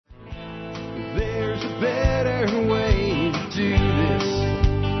there's a better way to do this.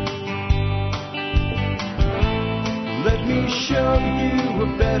 Let me show you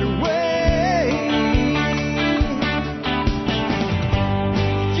a better way.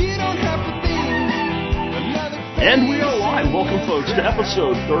 You don't have to be another. And we are live. Welcome, folks, to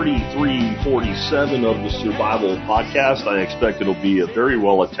episode 3347 of the Survival Podcast. I expect it'll be a very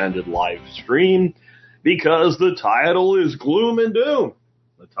well-attended live stream because the title is Gloom and Doom.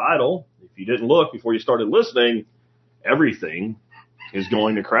 The title, if you didn't look before you started listening, everything is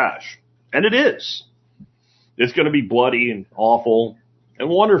going to crash. And it is. It's going to be bloody and awful and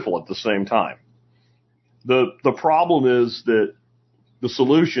wonderful at the same time. The problem is that the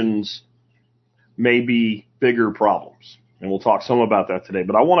solutions may be bigger problems. And we'll talk some about that today.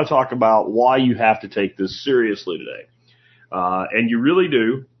 But I want to talk about why you have to take this seriously today. And you really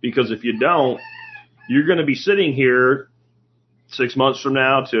do, because if you don't, you're going to be sitting here 6 months from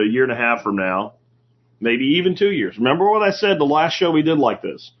now to a year and a half from now, maybe even 2 years. Remember what I said the last show we did like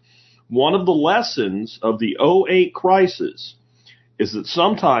this? One of the lessons of the '08 crisis is that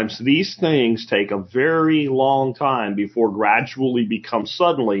sometimes these things take a very long time before gradually become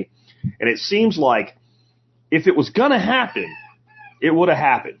suddenly. And it seems like if it was going to happen, it would have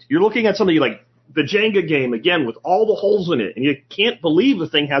happened. You're looking at something like the Jenga game, again, with all the holes in it, and you can't believe the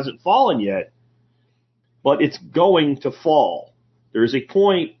thing hasn't fallen yet, but it's going to fall. There's a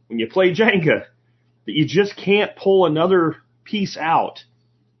point when you play Jenga that you just can't pull another piece out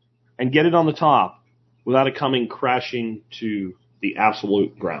and get it on the top without it coming crashing to the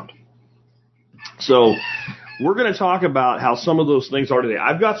absolute ground. So we're going to talk about how some of those things are today.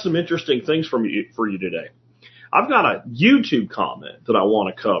 I've got some interesting things for you today. I've got a YouTube comment that I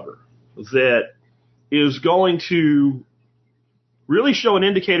want to cover that is going to really show an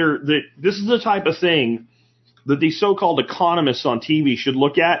indicator that this is the type of thing that these so-called economists on TV should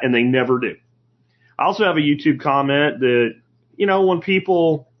look at, and they never do. I also have a YouTube comment that, you know, when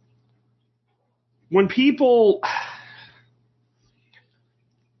people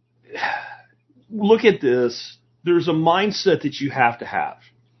look at this, there's a mindset that you have to have.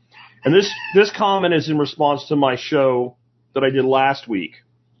 And this comment is in response to my show that I did last week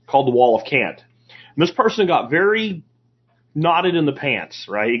called The Wall of Cant. And this person got very knotted in the pants,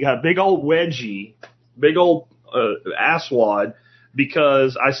 right? He got big old wedgie, big old asswad,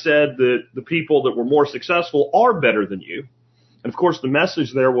 because I said that the people that were more successful are better than you. And, of course, the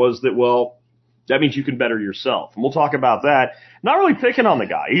message there was that, well, that means you can better yourself. And we'll talk about that. Not really picking on the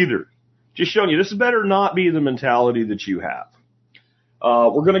guy either. Just showing you this better not be the mentality that you have.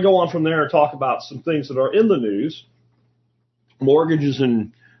 We're going to go on from there and talk about some things that are in the news. Mortgages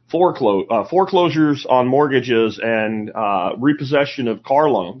and foreclosures on mortgages and repossession of car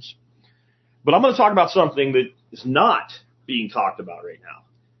loans. But I'm going to talk about something that is not being talked about right now.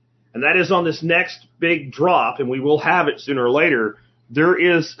 And that is on this next big drop, and we will have it sooner or later, there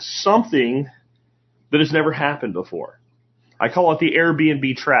is something that has never happened before. I call it the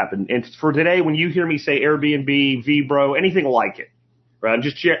Airbnb trap. And for today, when you hear me say Airbnb, Vbro, anything like it, right? I'm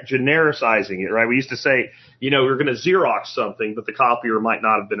just genericizing it, right? We used to say, you know, we're going to Xerox something, but the copier might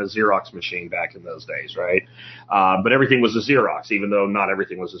not have been a Xerox machine back in those days, right? But everything was a Xerox, even though not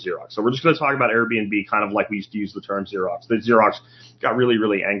everything was a Xerox. So we're just going to talk about Airbnb kind of like we used to use the term Xerox. The Xerox got really,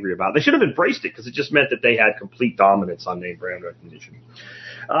 really angry about it. They should have embraced it because it just meant that they had complete dominance on name brand recognition.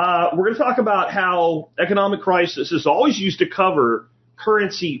 We're going to talk about how economic crisis is always used to cover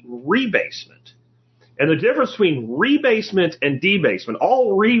currency rebasement. And the difference between rebasement and debasement,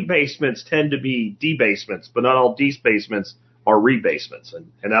 all rebasements tend to be debasements, but not all debasements are rebasements.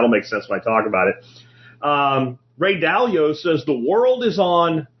 And that'll make sense when I talk about it. Ray Dalio says the world is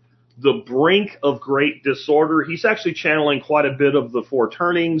on the brink of great disorder. He's actually channeling quite a bit of the four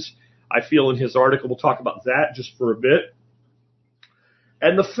turnings, I feel, in his article. We'll talk about that just for a bit.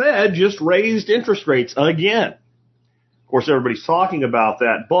 And the Fed just raised interest rates again. Of course, everybody's talking about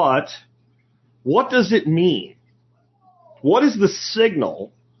that, but what does it mean? What is the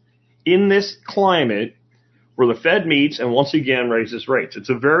signal in this climate where the Fed meets and once again raises rates? It's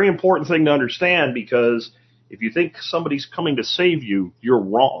a very important thing to understand because if you think somebody's coming to save you, you're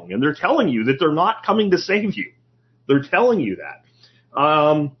wrong. And they're telling you that they're not coming to save you. They're telling you that.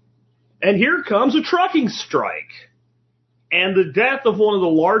 And here comes a trucking strike. And the death of one of the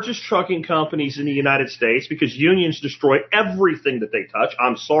largest trucking companies in the United States, because unions destroy everything that they touch.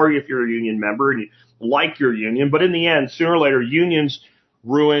 I'm sorry if you're a union member and you like your union, but in the end, sooner or later, unions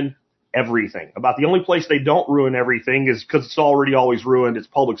ruin everything. About the only place they don't ruin everything is because it's already always ruined. It's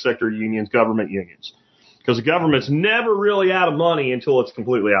public sector unions, government unions. Because the government's never really out of money until it's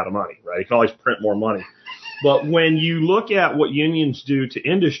completely out of money, right? You can always print more money. But when you look at what unions do to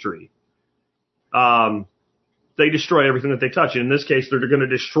industry, they destroy everything that they touch. In this case, they're going to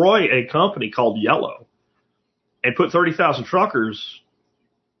destroy a company called Yellow and put 30,000 truckers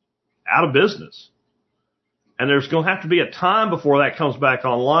out of business. And there's going to have to be a time before that comes back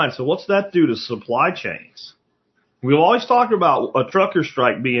online. So what's that do to supply chains? We've always talked about a trucker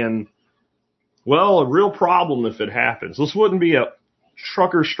strike being, well, a real problem if it happens. This wouldn't be a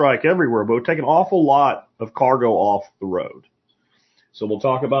trucker strike everywhere, but it would take an awful lot of cargo off the road. So we'll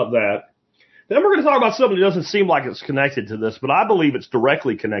talk about that. Then we're going to talk about something that doesn't seem like it's connected to this, but I believe it's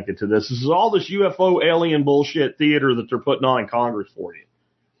directly connected to this. This is all this UFO alien bullshit theater that they're putting on in Congress for you.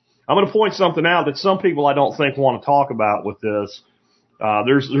 I'm going to point something out that some people I don't think want to talk about with this.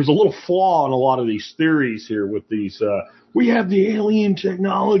 There's a little flaw in a lot of these theories here with these. We have the alien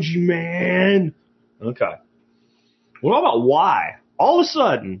technology, man. Okay. What about why? All of a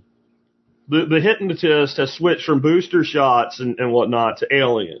sudden, the hypnotist has switched from booster shots and whatnot to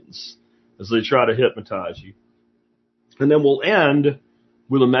aliens as they try to hypnotize you. And then we'll end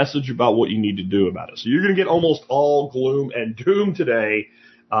with a message about what you need to do about it. So you're going to get almost all gloom and doom today.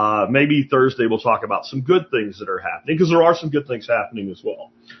 Maybe Thursday we'll talk about some good things that are happening, because there are some good things happening as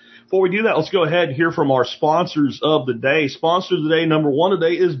well. Before we do that, let's go ahead and hear from our sponsors of the day. Sponsor of the day, number one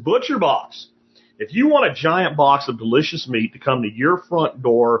today, is Butcher Box. If you want a giant box of delicious meat to come to your front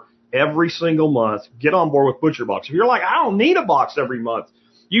door every single month, get on board with Butcher Box. If you're like, I don't need a box every month,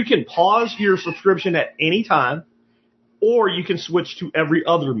 you can pause your subscription at any time, or you can switch to every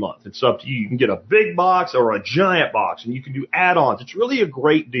other month. It's up to you. You can get a big box or a giant box, and you can do add-ons. It's really a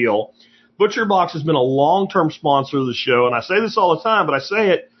great deal. Butcher Box has been a long-term sponsor of the show, and I say this all the time, but I say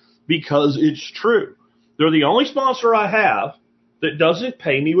it because it's true. They're the only sponsor I have that doesn't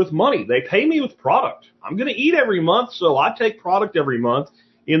pay me with money. They pay me with product. I'm going to eat every month, so I take product every month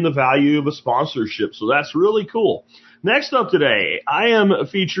in the value of a sponsorship. So that's really cool. Next up today, I am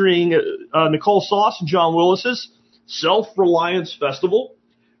featuring Nicole Sauce and John Willis's Self-Reliance Festival,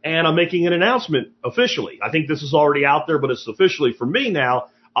 and I'm making an announcement officially. I think this is already out there, but it's officially for me now.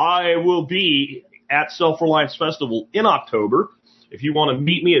 I will be at Self-Reliance Festival in October. If you want to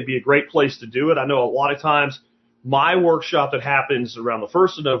meet me, it'd be a great place to do it. I know a lot of times my workshop that happens around the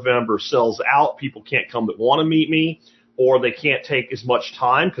 1st of November sells out. People can't come that want to meet me, or they can't take as much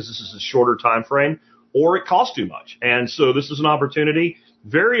time because this is a shorter time frame, or it costs too much. And so this is an opportunity,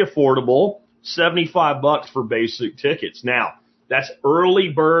 very affordable, $75 for basic tickets. Now, that's early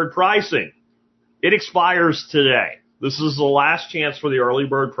bird pricing. It expires today. This is the last chance for the early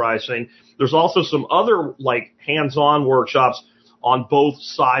bird pricing. There's also some other like hands-on workshops on both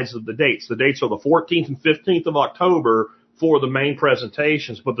sides of the dates. The dates are the 14th and 15th of October for the main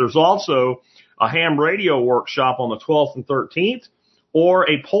presentations, but there's also a ham radio workshop on the 12th and 13th, or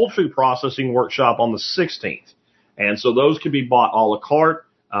a poultry processing workshop on the 16th. And so those can be bought a la carte,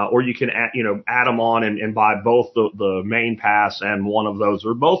 or you can add them on and buy both the main pass and one of those,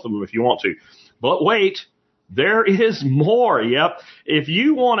 or both of them if you want to. But wait, there is more. Yep. If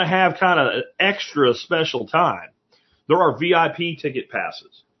you want to have kind of extra special time, there are VIP ticket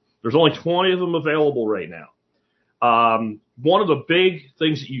passes. There's only 20 of them available right now. One of the big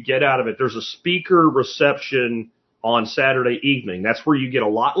things that you get out of it, there's a speaker reception on Saturday evening. That's where you get a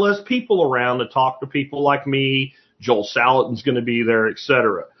lot less people around to talk to people like me. Joel Salatin's going to be there,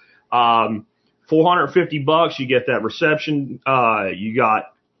 etc. $450, you get that reception. You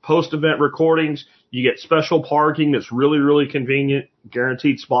got post-event recordings. You get special parking that's really, really convenient,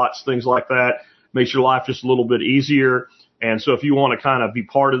 guaranteed spots, things like that. Makes your life just a little bit easier. And so if you want to kind of be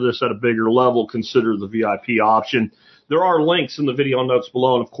part of this at a bigger level, consider the VIP option. There are links in the video notes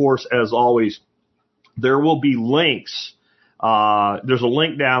below. And, of course, as always, there will be links. There's a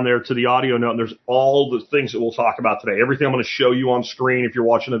link down there to the audio note, and there's all the things that we'll talk about today. Everything I'm going to show you on screen if you're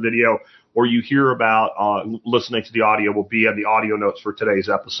watching a video or you hear about listening to the audio will be in the audio notes for today's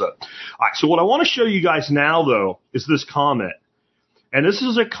episode. All right, so what I want to show you guys now, though, is this comment. And this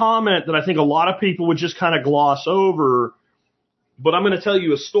is a comment that I think a lot of people would just kind of gloss over, but I'm going to tell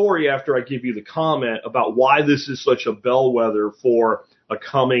you a story after I give you the comment about why this is such a bellwether for a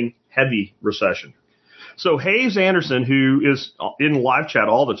coming heavy recession. So Hayes Anderson, who is in live chat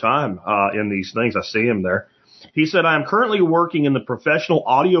all the time in these things, I see him there. He said, I am currently working in the professional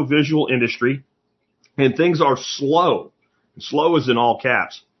audiovisual industry, and things are slow. Slow is in all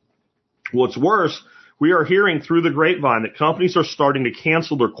caps. What's worse, we are hearing through the grapevine that companies are starting to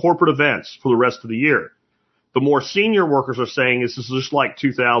cancel their corporate events for the rest of the year. The more senior workers are saying this is just like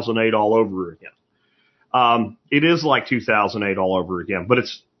 2008 all over again. It is like 2008 all over again, but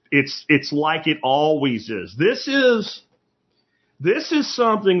it's like it always is. This is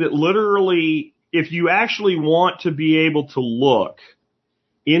something that literally, if you actually want to be able to look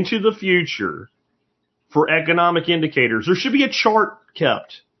into the future for economic indicators. There should be a chart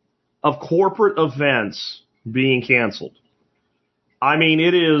kept of corporate events being canceled. I mean,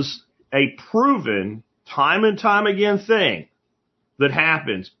 it is a proven time and time again thing that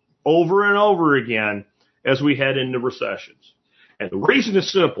happens over and over again as we head into recessions. And the reason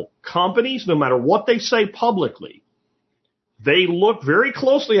is simple. Companies, no matter what they say publicly, they look very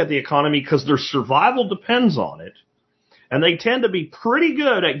closely at the economy because their survival depends on it. And they tend to be pretty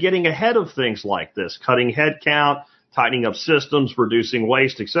good at getting ahead of things like this, cutting headcount, tightening up systems, reducing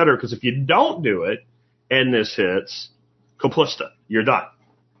waste, et cetera. Because if you don't do it and this hits, kapusta, you're done.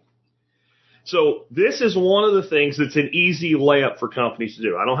 So this is one of the things that's an easy layup for companies to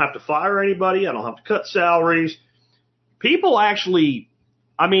do. I don't have to fire anybody. I don't have to cut salaries. People actually,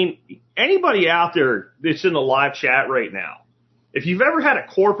 I mean, anybody out there that's in the live chat right now, if you've ever had a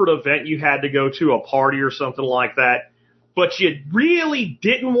corporate event you had to go to, a party or something like that, but you really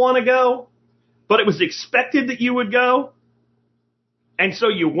didn't want to go, but it was expected that you would go, and so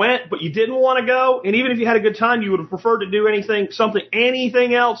you went, but you didn't want to go, and even if you had a good time, you would have preferred to do anything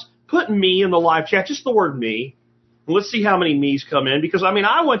else, put me in the live chat, just the word me. And let's see how many me's come in, because, I mean,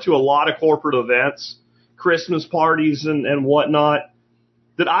 I went to a lot of corporate events, Christmas parties and whatnot,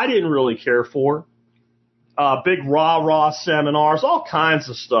 that I didn't really care for. Big rah-rah seminars, all kinds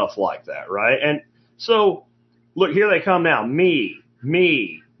of stuff like that, right? And so, look, here they come now. Me.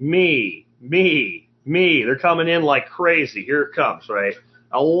 They're coming in like crazy. Here it comes, right?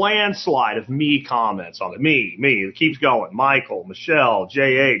 A landslide of me comments on it. Me. It keeps going. Michael, Michelle,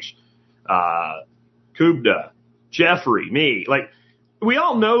 JH, Kubda, Jeffrey, me. Like, we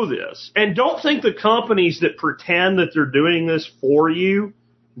all know this. And don't think the companies that pretend that they're doing this for you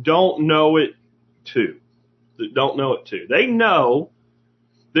don't know it too. They know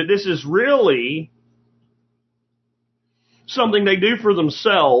that this is really something they do for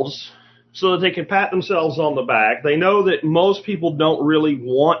themselves so that they can pat themselves on the back. They know that most people don't really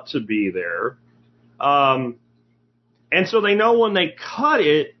want to be there. And so they know when they cut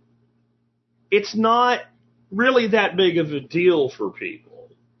it, it's not really that big of a deal for people.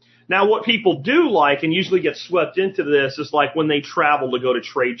 Now, what people do like and usually get swept into this is like when they travel to go to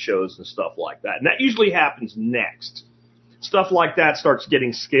trade shows and stuff like that. And that usually happens next. Stuff like that starts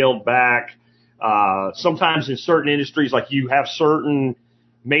getting scaled back. Sometimes in certain industries, like you have certain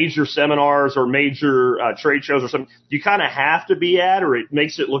major seminars or major trade shows or something, you kind of have to be at, or it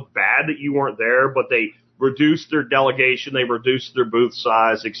makes it look bad that you weren't there, but they reduce their delegation, they reduce their booth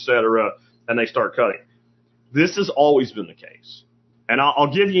size, etc., and they start cutting. This has always been the case. And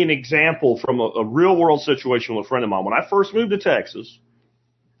I'll give you an example from a real-world situation with a friend of mine. When I first moved to Texas,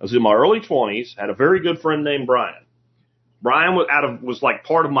 I was in my early 20s, had a very good friend named Brian. Brian was like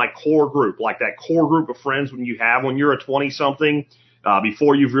part of my core group, like that core group of friends when you're a 20-something,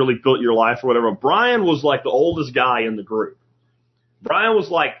 before you've really built your life or whatever. Brian was like the oldest guy in the group. Brian was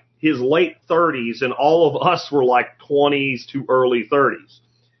like his late 30s, and all of us were like 20s to early 30s.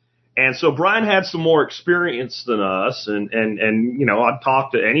 And so Brian had some more experience than us, and you know, I'd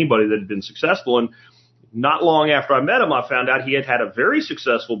talked to anybody that had been successful, and not long after I met him, I found out he had had a very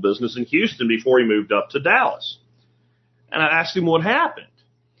successful business in Houston before he moved up to Dallas. And I asked him what happened.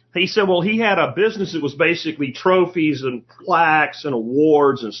 He said, well, he had a business that was basically trophies and plaques and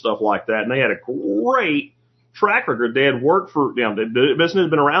awards and stuff like that, and they had a great track record. They had worked for, you know, the business had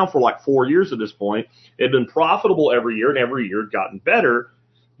been around for like 4 years at this point. It had been profitable every year, and every year had gotten better.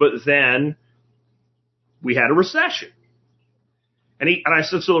 But then we had a recession. And I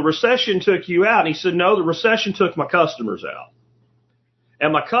said, so the recession took you out? And he said, no, the recession took my customers out.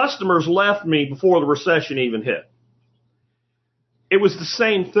 And my customers left me before the recession even hit. It was the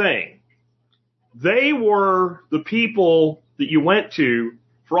same thing. They were the people that you went to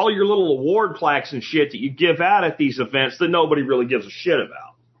for all your little award plaques and shit that you give out at these events that nobody really gives a shit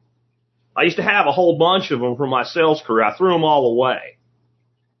about. I used to have a whole bunch of them from my sales career. I threw them all away.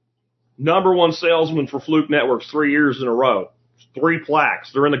 Number one salesman for Fluke Networks 3 years in a row. 3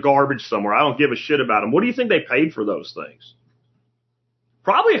 plaques. They're in the garbage somewhere. I don't give a shit about them. What do you think they paid for those things?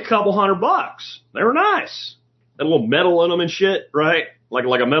 Probably a couple $100. They were nice. Had a little metal in them and shit, right? Like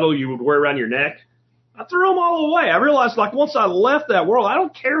a metal you would wear around your neck. I threw them all away. I realized, like, once I left that world, I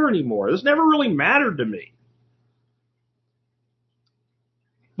don't care anymore. This never really mattered to me.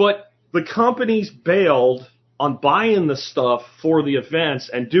 But the companies bailed on buying the stuff for the events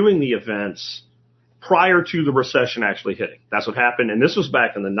and doing the events prior to the recession actually hitting. That's what happened. And this was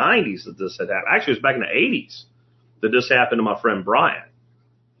back in the 90s that this had happened. Actually, it was back in the 80s that this happened to my friend Brian.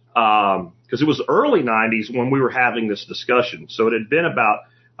 Because it was the early 90s when we were having this discussion. So it had been about,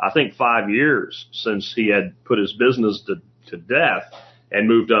 I think, 5 years since he had put his business to death. and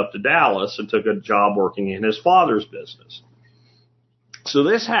moved up to Dallas and took a job working in his father's business. So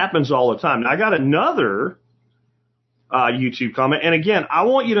this happens all the time. Now, I got another YouTube comment. And again, I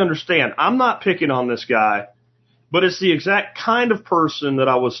want you to understand, I'm not picking on this guy, but it's the exact kind of person that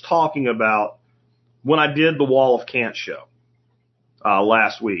I was talking about when I did the Wall of Kant show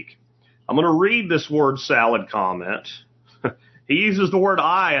last week. I'm going to read this word salad comment. He uses the word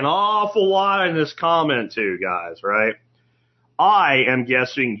I an awful lot in this comment too, guys, right? I am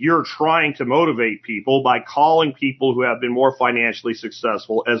guessing you're trying to motivate people by calling people who have been more financially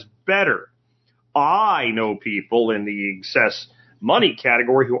successful as better. I know people in the excess money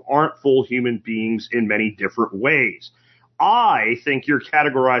category who aren't full human beings in many different ways. I think you're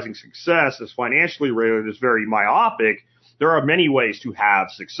categorizing success as financially related as very myopic. There are many ways to have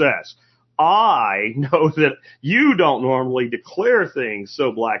success. I know that you don't normally declare things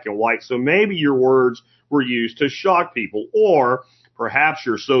so black and white, so maybe your words were used to shock people, or perhaps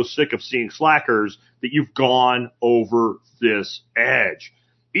you're so sick of seeing slackers that you've gone over this edge.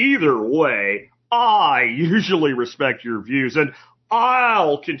 Either way, I usually respect your views, and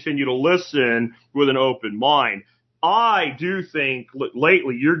I'll continue to listen with an open mind. I do think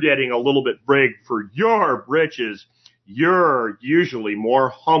lately you're getting a little bit big for your britches. You're usually more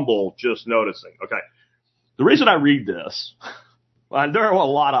humble, just noticing. Okay. The reason I read this, well, there are a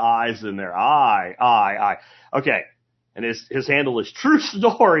lot of I's in there. I. Okay. And his handle is True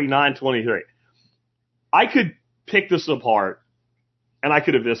Story 923. I could pick this apart and I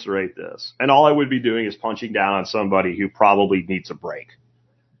could eviscerate this. And all I would be doing is punching down on somebody who probably needs a break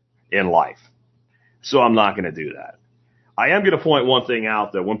in life. So I'm not going to do that. I am going to point one thing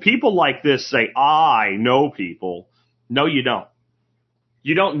out, though. When people like this say, I know people, no, you don't.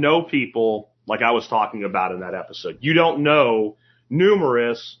 You don't know people like I was talking about in that episode. You don't know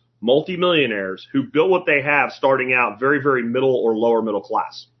numerous multimillionaires who built what they have starting out very, very middle or lower middle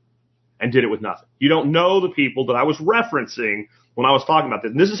class and did it with nothing. You don't know the people that I was referencing when I was talking about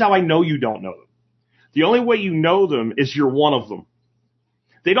this. And this is how I know you don't know them. The only way you know them is you're one of them.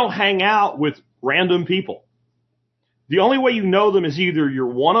 They don't hang out with random people. The only way you know them is either you're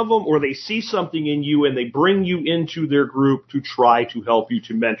one of them or they see something in you and they bring you into their group to try to help you,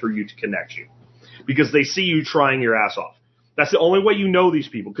 to mentor you, to connect you. Because they see you trying your ass off. That's the only way you know these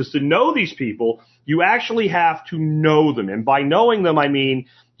people. Because to know these people, you actually have to know them. And by knowing them, I mean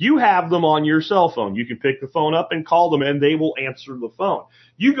you have them on your cell phone. You can pick the phone up and call them and they will answer the phone.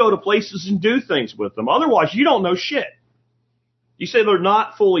 You go to places and do things with them. Otherwise, you don't know shit. You say they're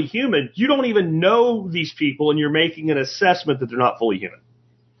not fully human. You don't even know these people, and you're making an assessment that they're not fully human.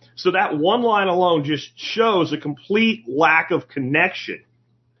 So that one line alone just shows a complete lack of connection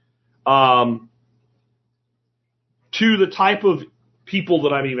to the type of people that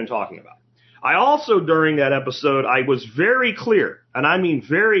I'm even talking about. I also, during that episode, I was very clear, and I mean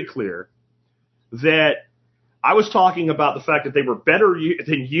very clear, that I was talking about the fact that they were better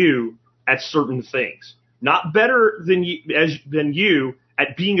than you at certain things. Not better than you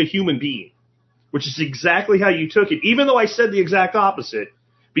at being a human being, which is exactly how you took it, even though I said the exact opposite,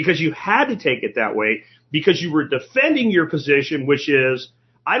 because you had to take it that way, because you were defending your position, which is,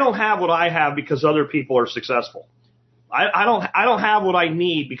 I don't have what I have because other people are successful. I don't have what I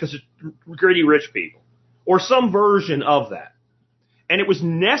need because it's gritty rich people, or some version of that. And it was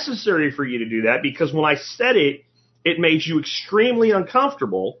necessary for you to do that because when I said it, it made you extremely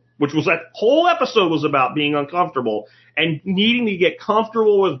uncomfortable, which was that whole episode was about being uncomfortable and needing to get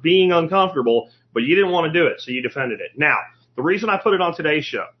comfortable with being uncomfortable, but you didn't want to do it, so you defended it. Now, the reason I put it on today's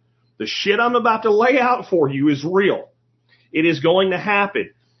show, the shit I'm about to lay out for you is real. It is going to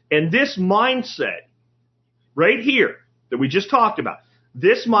happen. And this mindset right here that we just talked about,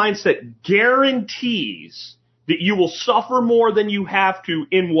 this mindset guarantees that you will suffer more than you have to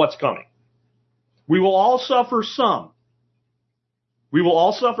in what's coming. We will all suffer some. We will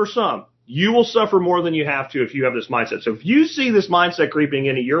all suffer some. You will suffer more than you have to if you have this mindset. So if you see this mindset creeping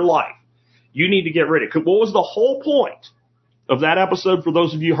into your life, you need to get rid of it. What was the whole point of that episode, for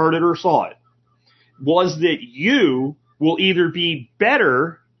those of you who heard it or saw it, was that you will either be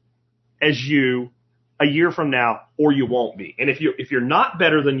better as you a year from now, or you won't be. And if you're not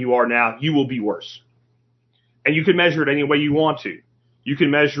better than you are now, you will be worse. And you can measure it any way you want to. You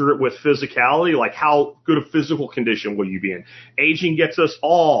can measure it with physicality, like how good a physical condition will you be in. Aging gets us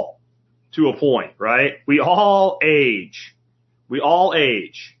all to a point, right? We all age. We all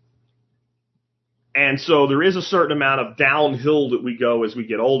age. And so there is a certain amount of downhill that we go as we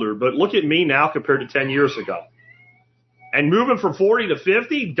get older. But look at me now compared to 10 years ago. And moving from 40 to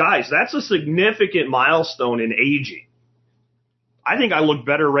 50, guys, that's a significant milestone in aging. I think I look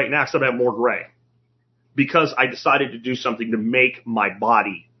better right now except I have more gray. because I decided to do something to make my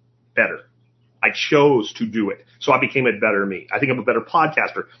body better. I chose to do it. So I became a better me. I think I'm a better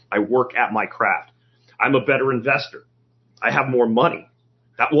podcaster. I work at my craft. I'm a better investor. I have more money.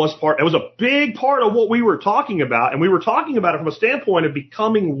 That was a big part of what we were talking about. And we were talking about it from a standpoint of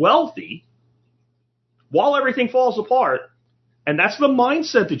becoming wealthy while everything falls apart. And that's the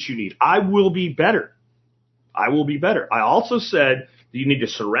mindset that you need. I will be better. I will be better. I also said that you need to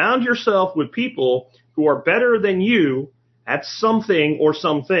surround yourself with people who are better than you at something or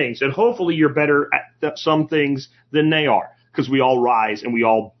some things. And hopefully you're better at some things than they are, because we all rise and we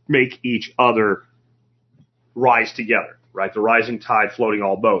all make each other rise together, right? The rising tide floating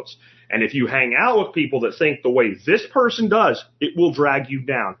all boats. And if you hang out with people that think the way this person does, it will drag you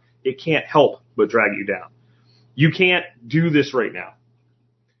down. It can't help but drag you down. You can't do this right now.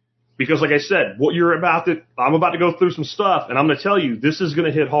 Because like I said, I'm about to go through some stuff, and I'm going to tell you, this is going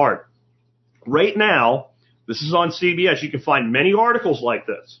to hit hard. Right now, this is on CBS. You can find many articles like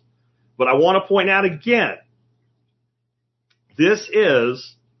this. But I want to point out again, this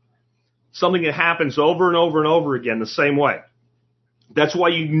is something that happens over and over and over again the same way. That's why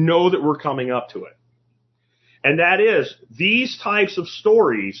you know that we're coming up to it. And that is, these types of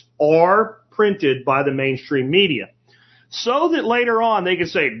stories are printed by the mainstream media, so that later on they can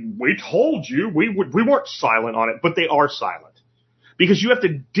say, we told you, we weren't silent on it, but they are silent. Because you have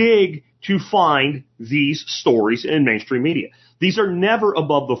to dig to find these stories in mainstream media. These are never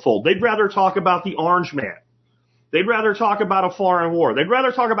above the fold. They'd rather talk about the Orange Man. They'd rather talk about a foreign war. They'd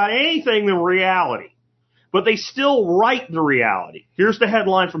rather talk about anything than reality. But they still write the reality. Here's the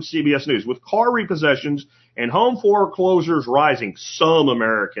headline from CBS News. With car repossessions and home foreclosures rising, some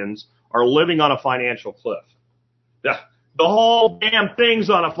Americans are living on a financial cliff. The whole damn thing's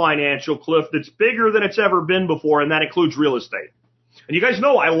on a financial cliff that's bigger than it's ever been before, and that includes real estate. And you guys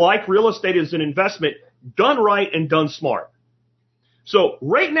know I like real estate as an investment done right and done smart. So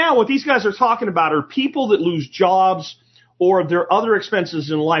right now what these guys are talking about are people that lose jobs or their other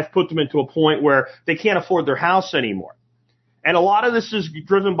expenses in life put them into a point where they can't afford their house anymore. And a lot of this is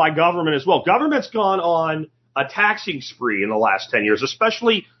driven by government as well. Government's gone on a taxing spree in the last 10 years,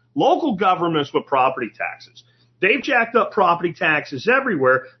 especially local governments with property taxes. They've jacked up property taxes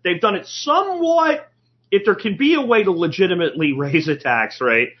everywhere. They've done it somewhat, if there can be a way to legitimately raise a tax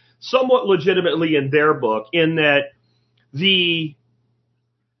rate, somewhat legitimately in their book, in that the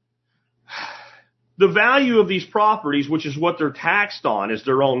value of these properties, which is what they're taxed on, is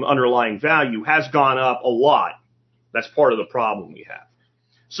their own underlying value, has gone up a lot. That's part of the problem we have.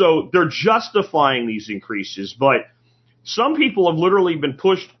 So they're justifying these increases, but some people have literally been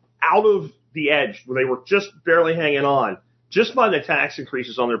pushed out of the edge where they were just barely hanging on just by the tax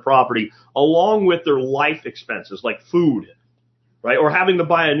increases on their property, along with their life expenses like food, right? Or having to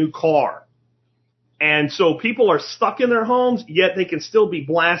buy a new car. And so people are stuck in their homes, yet they can still be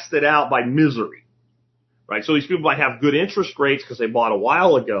blasted out by misery, right? So these people might have good interest rates because they bought a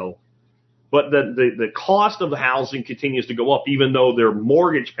while ago, but the cost of the housing continues to go up, even though their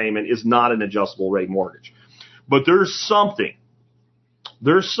mortgage payment is not an adjustable rate mortgage. But there's something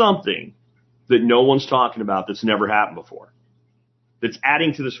that no one's talking about that's never happened before, that's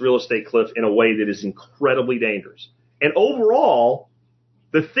adding to this real estate cliff in a way that is incredibly dangerous. And overall,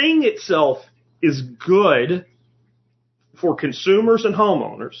 the thing itself is good for consumers and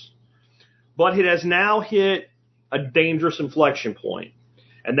homeowners, but it has now hit a dangerous inflection point.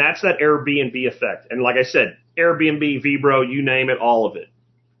 And that's that Airbnb effect. And like I said, Airbnb, Vibro, you name it, all of it.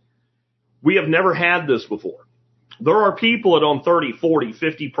 We have never had this before. There are people that own 30, 40,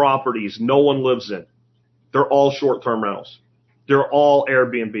 50 properties no one lives in. They're all short-term rentals. They're all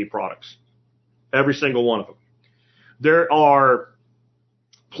Airbnb products. Every single one of them. There are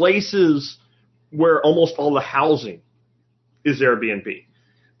places where almost all the housing is Airbnb.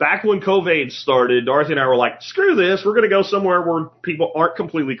 Back when COVID started, Dorothy and I were like, screw this. We're going to go somewhere where people aren't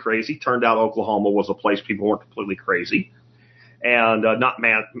completely crazy. Turned out Oklahoma was a place people weren't completely crazy. And not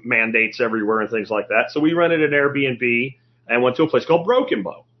mandates everywhere and things like that. So we rented an Airbnb and went to a place called Broken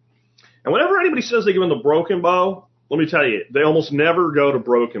Bow. And whenever anybody says they go into Broken Bow, let me tell you, they almost never go to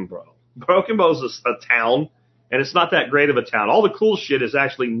Broken Bow. Broken Bow is a town, and it's not that great of a town. All the cool shit is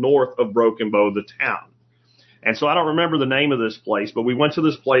actually north of Broken Bow, the town. And so I don't remember the name of this place, but we went to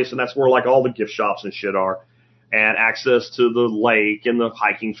this place, and that's where like all the gift shops and shit are, and access to the lake and the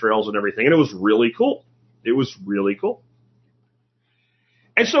hiking trails and everything. And it was really cool. It was really cool.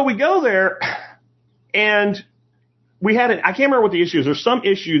 And so we go there, and we had I can't remember what the issue is. There's some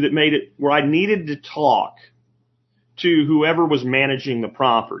issue that made it where I needed to talk to whoever was managing the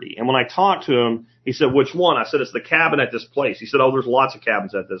property. And when I talked to him, he said, which one? I said, it's the cabin at this place. He said, oh, there's lots of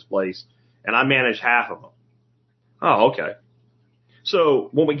cabins at this place. and I manage half of them. Oh, okay. So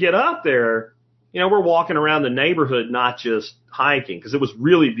when we get up there, we're walking around the neighborhood, not just hiking, because it was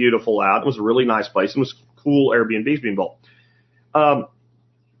really beautiful out. It was a really nice place. It was cool Airbnbs being built.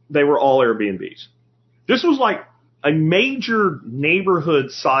 They were all Airbnbs. This was like a major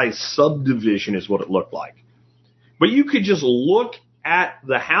neighborhood-sized subdivision is what it looked like. But you could just look at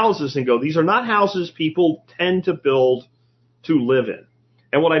the houses and go, these are not houses people tend to build to live in.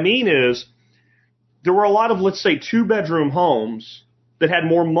 And what I mean is, there were a lot of, let's say, 2-bedroom homes that had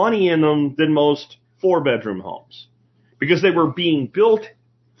more money in them than most 4-bedroom homes, because they were being built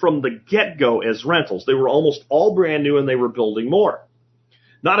from the get-go as rentals. They were almost all brand new, and they were building more.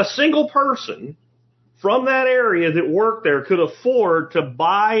 Not a single person from that area that worked there could afford to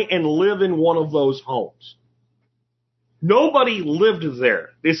buy and live in one of those homes. Nobody lived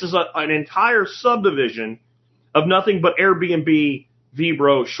there. This is an entire subdivision of nothing but Airbnb,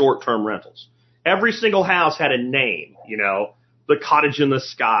 VBRO, short-term rentals. Every single house had a name, the cottage in the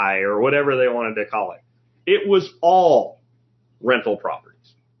sky or whatever they wanted to call it. It was all rental properties.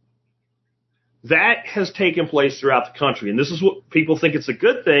 That has taken place throughout the country, and this is what people think it's a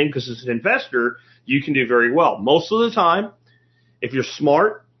good thing, because as an investor, you can do very well. Most of the time, if you're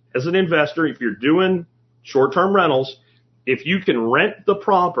smart as an investor, if you're doing short-term rentals, if you can rent the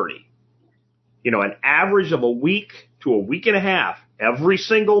property, an average of a week to a week and a half every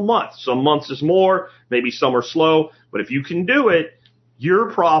single month. Some months is more, maybe some are slow, but if you can do it,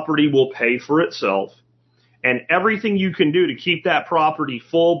 your property will pay for itself. And everything you can do to keep that property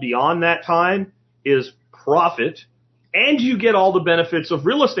full beyond that time is profit. And you get all the benefits of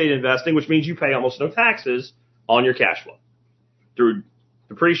real estate investing, which means you pay almost no taxes on your cash flow through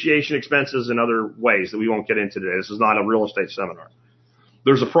depreciation expenses and other ways that we won't get into today. This is not a real estate seminar.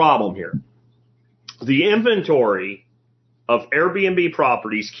 There's a problem here. The inventory of Airbnb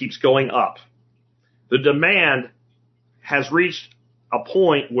properties keeps going up. The demand has reached a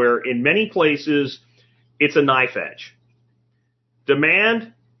point where in many places it's a knife edge.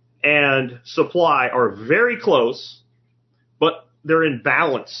 Demand and supply are very close, but they're in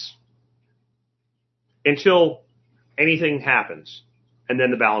balance until anything happens, and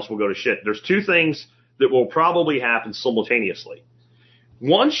then the balance will go to shit. There's two things that will probably happen simultaneously.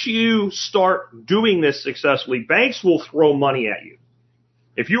 Once you start doing this successfully, banks will throw money at you.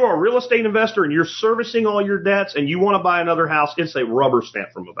 If you are a real estate investor and you're servicing all your debts and you want to buy another house, it's a rubber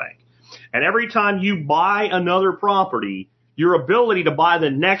stamp from a bank. And every time you buy another property, your ability to buy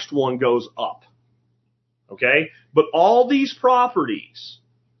the next one goes up. Okay? But all these properties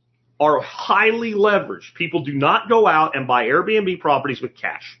are highly leveraged. People do not go out and buy Airbnb properties with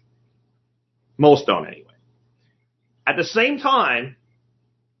cash. Most don't anyway. At the same time,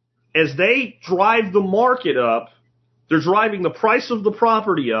 as they drive the market up, they're driving the price of the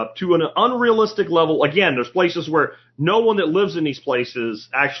property up to an unrealistic level. Again, there's places where no one that lives in these places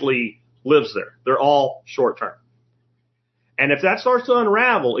actually lives there. They're all short term. And if that starts to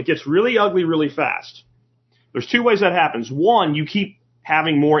unravel, it gets really ugly really fast. There's two ways that happens. One, you keep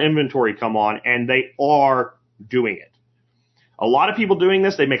having more inventory come on, and they are doing it. A lot of people doing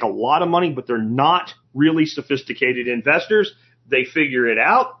this, they make a lot of money, but they're not really sophisticated investors. They figure it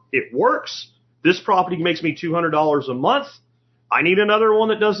out. It works. This property makes me $200 a month. I need another one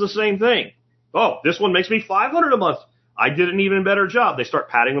that does the same thing. Oh, this one makes me $500 a month. I did an even better job. They start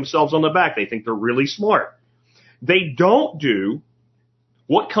patting themselves on the back. They think they're really smart. They don't do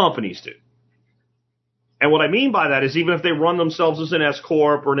what companies do. And what I mean by that is even if they run themselves as an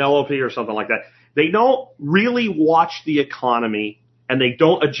S-Corp or an LLP or something like that, they don't really watch the economy and they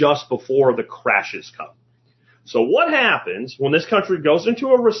don't adjust before the crashes come. So what happens when this country goes into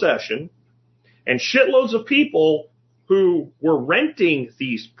a recession and shitloads of people who were renting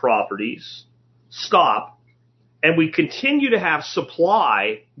these properties stop and we continue to have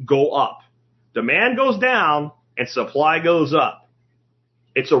supply go up? Demand goes down and supply goes up.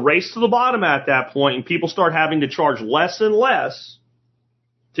 It's a race to the bottom at that point, and people start having to charge less and less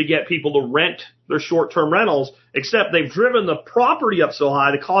to get people to rent their short-term rentals, except they've driven the property up so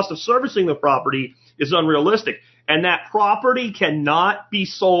high, the cost of servicing the property is unrealistic. And that property cannot be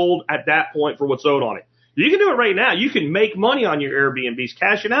sold at that point for what's owed on it. You can do it right now. You can make money on your Airbnbs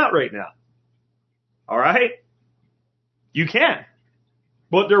cashing out right now. All right? You can.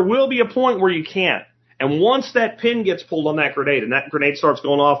 But there will be a point where you can't. And once that pin gets pulled on that grenade and that grenade starts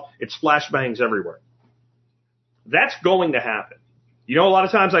going off, it's flashbangs everywhere. That's going to happen. A lot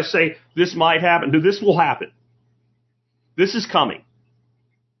of times I say this might happen. This will happen. This is coming.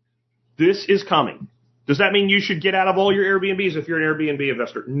 This is coming. Does that mean you should get out of all your Airbnbs if you're an Airbnb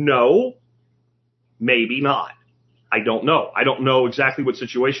investor? No. Maybe not. I don't know. I don't know exactly what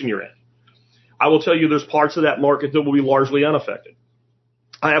situation you're in. I will tell you there's parts of that market that will be largely unaffected.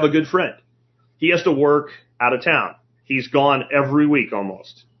 I have a good friend. He has to work out of town. He's gone every week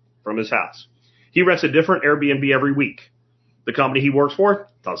almost from his house. He rents a different Airbnb every week. The company he works for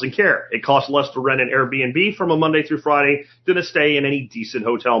doesn't care. It costs less to rent an Airbnb from a Monday through Friday than to stay in any decent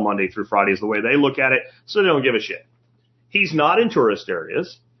hotel Monday through Friday is the way they look at it, so they don't give a shit. He's not in tourist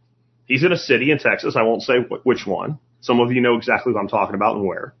areas. He's in a city in Texas. I won't say which one. Some of you know exactly what I'm talking about and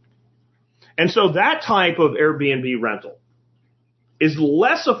where. And so that type of Airbnb rental is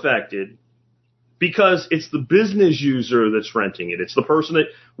less affected because it's the business user that's renting it. It's the person that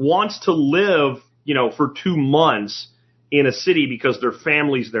wants to live, for 2 months in a city because their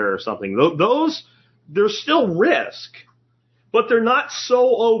family's there or something. Those, there's still risk, but they're not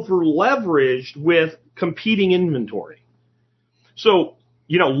so over leveraged with competing inventory. So,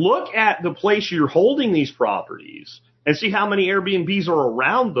 look at the place you're holding these properties and see how many Airbnbs are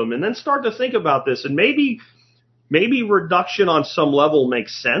around them, and then start to think about this. And maybe reduction on some level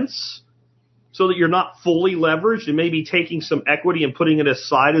makes sense so that you're not fully leveraged, and maybe taking some equity and putting it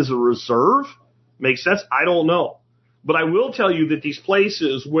aside as a reserve makes sense. I don't know. But I will tell you that these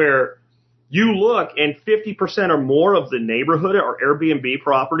places where you look and 50% or more of the neighborhood are Airbnb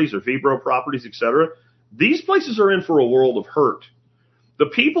properties or VBRO properties, etc., these places are in for a world of hurt. The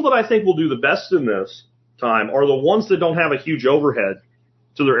people that I think will do the best in this time are the ones that don't have a huge overhead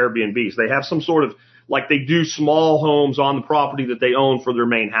to their Airbnbs. They have some sort of, like they do small homes on the property that they own for their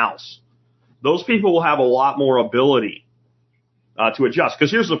main house. Those people will have a lot more ability to adjust.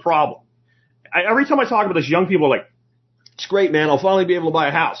 Because here's the problem. Every time I talk about this, young people are like, it's great, man, I'll finally be able to buy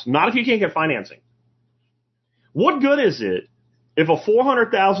a house. Not if you can't get financing. What good is it if a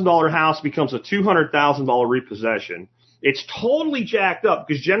 $400,000 house becomes a $200,000 repossession? It's totally jacked up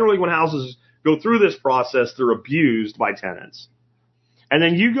because generally when houses go through this process, they're abused by tenants. And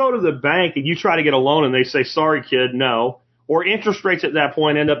then you go to the bank and you try to get a loan and they say, sorry, kid, no. Or interest rates at that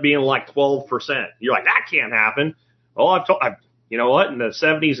point end up being like 12%. You're like, that can't happen. Oh, you know what? In the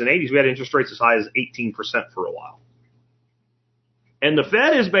 70s and 80s, we had interest rates as high as 18% for a while. And the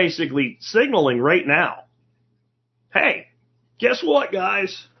Fed is basically signaling right now, hey, guess what,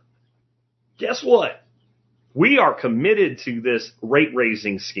 guys? Guess what? We are committed to this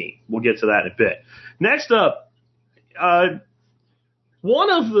rate-raising scheme. We'll get to that in a bit. Next up,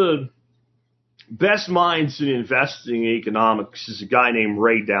 one of the best minds in investing in economics is a guy named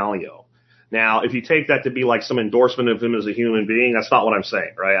Ray Dalio. Now, if you take that to be like some endorsement of him as a human being, that's not what I'm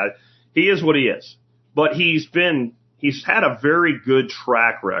saying, right? He is what he is. But he's had a very good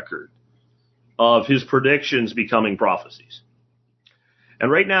track record of his predictions becoming prophecies.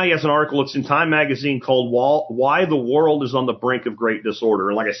 And right now he has an article, it's in Time magazine, called Why the World is on the Brink of Great Disorder.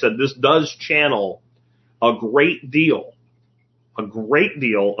 And like I said, this does channel a great deal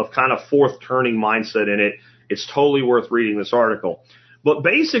of kind of fourth turning mindset in it. It's totally worth reading this article. But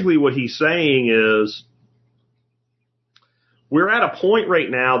basically what he's saying is we're at a point right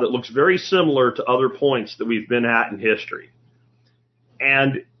now that looks very similar to other points that we've been at in history.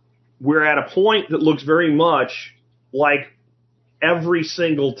 And we're at a point that looks very much like every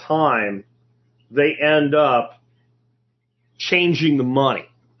single time they end up changing the money.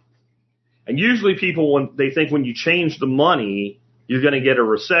 And usually people, when they think when you change the money, you're going to get a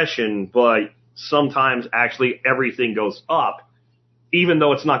recession, but sometimes actually everything goes up, even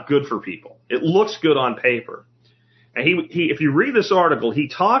though it's not good for people. It looks good on paper. And he if you read this article, he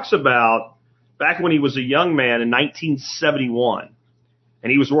talks about back when he was a young man in 1971,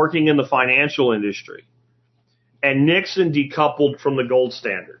 and he was working in the financial industry, and Nixon decoupled from the gold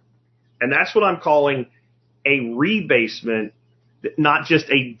standard. And that's what I'm calling a rebasement, not just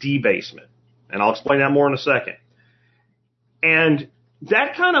a debasement. And I'll explain that more in a second. And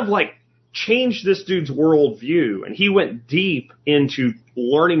that kind of like changed this dude's worldview. And he went deep into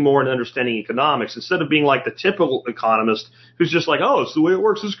learning more and understanding economics instead of being like the typical economist who's just like, oh, it's the way it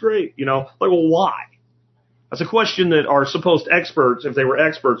works is great. Like, well, why? That's a question that our supposed experts, if they were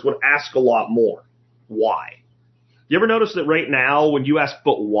experts, would ask a lot more. Why? You ever notice that right now when you ask,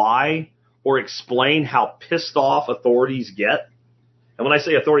 but why, or explain how pissed off authorities get? And when I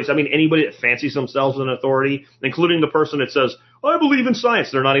say authorities, I mean anybody that fancies themselves an authority, including the person that says, I believe in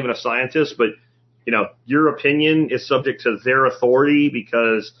science. They're not even a scientist, but, your opinion is subject to their authority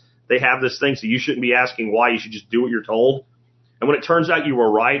because they have this thing, so you shouldn't be asking why. You should just do what you're told. And when it turns out you were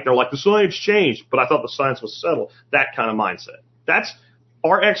right, they're like, the science changed, but I thought the science was settled. That kind of mindset. That's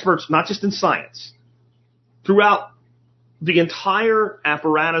our experts, not just in science. Throughout the entire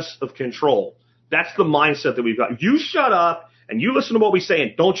apparatus of control, that's the mindset that we've got. You shut up And you listen to what we say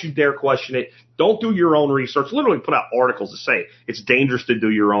and don't you dare question it. Don't do your own research. Literally put out articles that say it's dangerous to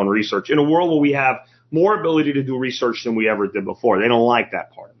do your own research in a world where we have more ability to do research than we ever did before. They don't like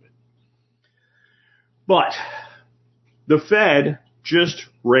that part of it. But the Fed just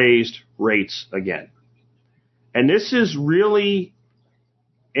raised rates again. And this is really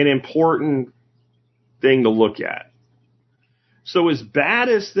an important thing to look at. So as bad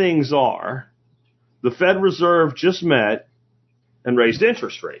as things are, the Fed Reserve just met and raised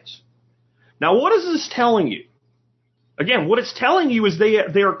interest rates. Now, what is this telling you? Again, what it's telling you is they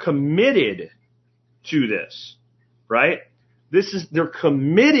are committed to this, right? They're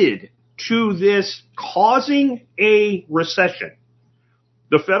committed to this causing a recession.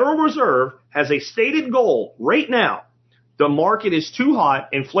 The Federal Reserve has a stated goal right now. The market is too hot.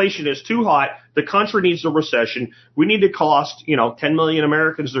 Inflation is too hot. The country needs a recession. We need to cost, 10 million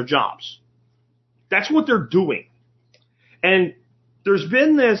Americans their jobs. That's what they're doing. And there's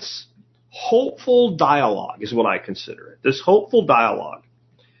been this hopeful dialogue, is what I consider it. This hopeful dialogue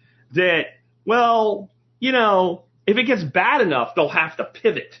that, if it gets bad enough, they'll have to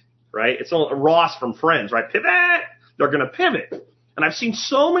pivot, right? It's Ross from Friends, right? Pivot. They're going to pivot. And I've seen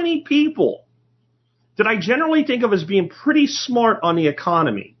so many people that I generally think of as being pretty smart on the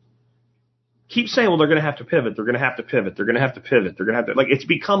economy keep saying, well, they're going to have to pivot. They're going to have to pivot. They're going to have to pivot. They're going to have to, like, it's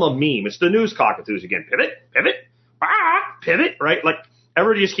become a meme. It's the news cockatoos again. Pivot, right? Like,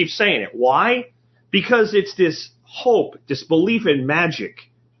 everybody just keeps saying it. Why? Because it's this hope, this belief in magic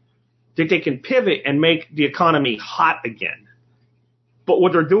that they can pivot and make the economy hot again. But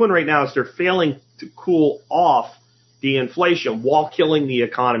what they're doing right now is they're failing to cool off the inflation while killing the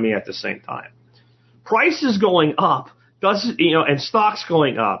economy at the same time. Prices going up and stocks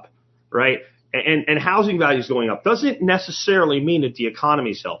going up, right? And housing values going up doesn't necessarily mean that the economy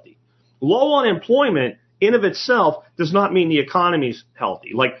is healthy. Low unemployment in of itself does not mean the economy's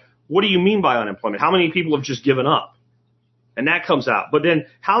healthy. Like, what do you mean by unemployment? How many people have just given up? And that comes out. But then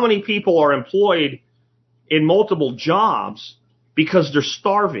how many people are employed in multiple jobs because they're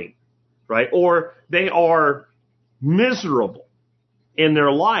starving, right? Or they are miserable in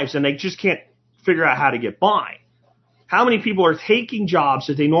their lives and they just can't figure out how to get by. How many people are taking jobs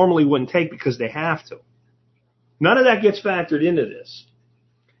that they normally wouldn't take because they have to? None of that gets factored into this.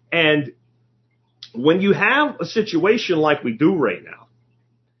 And when you have a situation like we do right now,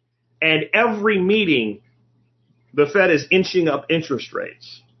 and every meeting the Fed is inching up interest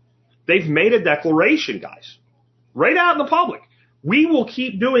rates, they've made a declaration, guys, right out in the public. We will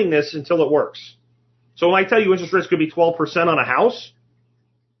keep doing this until it works. So when I tell you interest rates could be 12% on a house,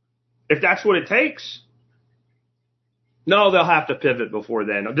 if that's what it takes, no, they'll have to pivot before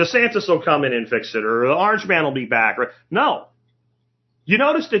then. DeSantis will come in and fix it, or the Orange Man will be back. No. You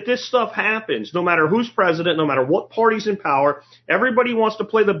notice that this stuff happens no matter who's president, no matter what party's in power. Everybody wants to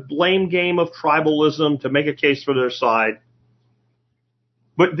play the blame game of tribalism to make a case for their side.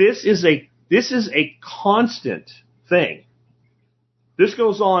 But this is a constant thing. This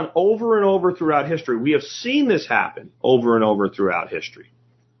goes on over and over throughout history. We have seen this happen over and over throughout history.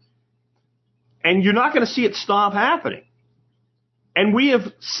 And you're not going to see it stop happening. And we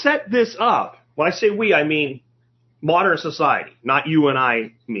have set this up. When I say we, I mean modern society, not you and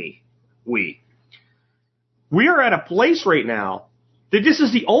I, me, we. We are at a place right now that this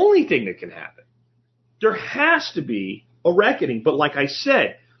is the only thing that can happen. There has to be a reckoning. But like I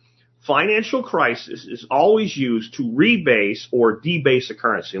said, financial crisis is always used to rebase or debase a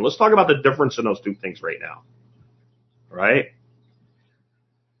currency. And let's talk about the difference in those two things right now. All right?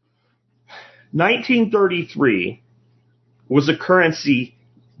 1933 was a currency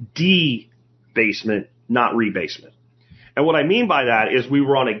debasement, not rebasement. And what I mean by that is we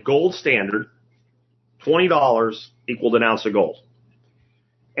were on a gold standard, $20 equaled an ounce of gold.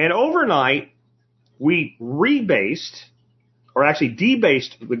 And overnight, we rebased, or actually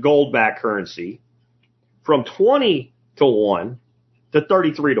debased the gold-backed currency from 20 to 1 to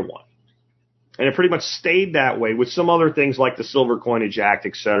 33 to 1. And it pretty much stayed that way with some other things like the Silver Coinage Act,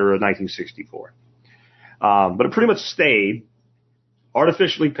 et cetera, 1964. But it pretty much stayed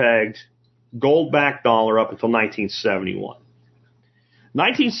artificially pegged, gold-backed dollar up until 1971.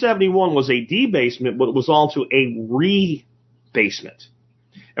 1971 was a debasement, but it was also a rebasement.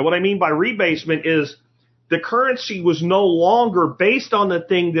 And what I mean by rebasement is the currency was no longer based on the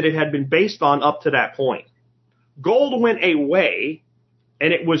thing that it had been based on up to that point. Gold went away,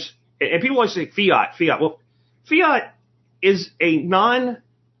 and it was, and people always say fiat. Well, fiat is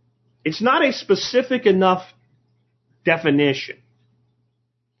it's not a specific enough definition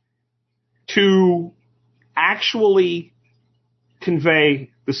to actually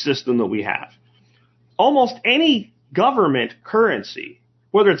convey the system that we have. Almost any government currency,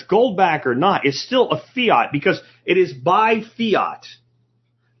 whether it's gold back or not, is still a fiat because it is by fiat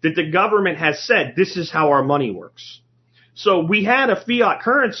that the government has said this is how our money works. So we had a fiat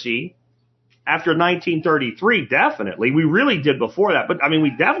currency after 1933, definitely. We really did before that. But, I mean, we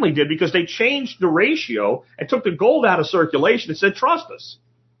definitely did because they changed the ratio and took the gold out of circulation and said, trust us.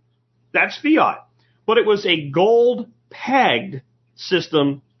 That's fiat. But it was a gold-pegged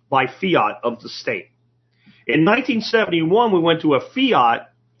system by fiat of the state. In 1971, we went to a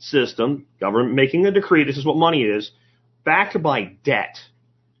fiat system, government making a decree, this is what money is, backed by debt.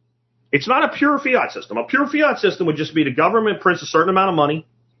 It's not a pure fiat system. A pure fiat system would just be the government prints a certain amount of money,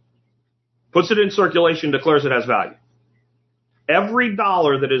 puts it in circulation, declares it has value. Every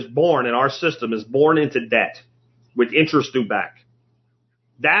dollar that is born in our system is born into debt with interest due back.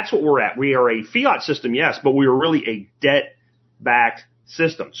 That's what we're at. We are a fiat system, yes, but we are really a debt-backed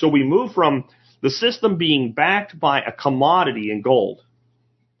system. So we move from the system being backed by a commodity in gold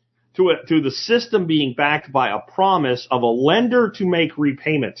to the system being backed by a promise of a lender to make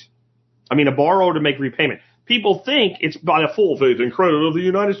repayment. A borrower to make repayment. People think it's by a full faith and credit of the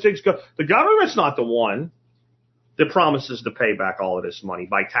United States. The government's not the one that promises to pay back all of this money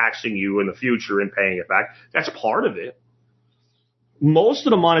by taxing you in the future and paying it back. That's part of it. Most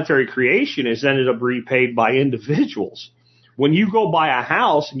of the monetary creation is ended up repaid by individuals. When you go buy a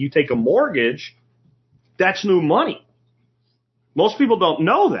house and you take a mortgage, that's new money. Most people don't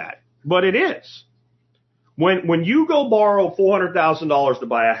know that, but it is. When you go borrow $400,000 to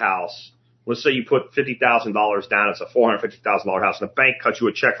buy a house, let's say you put $50,000 down, it's a $450,000 house, and the bank cuts you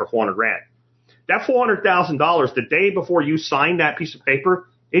a check for $400,000. That $400,000, the day before you signed that piece of paper,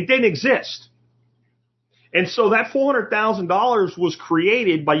 it didn't exist. And so that $400,000 was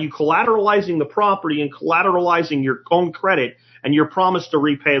created by you collateralizing the property and collateralizing your own credit and your promise to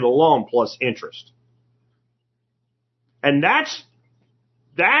repay the loan plus interest. And that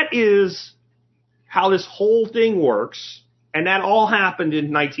is how this whole thing works. And that all happened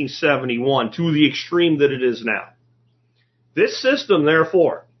in 1971 to the extreme that it is now. This system,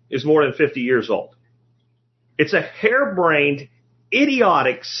 therefore, is more than 50 years old. It's a harebrained,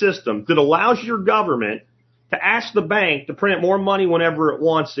 idiotic system that allows your government to ask the bank to print more money whenever it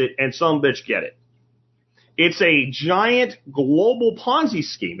wants it, and some bitch get it. It's a giant global Ponzi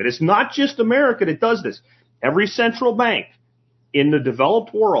scheme. It is not just America that does this. Every central bank in the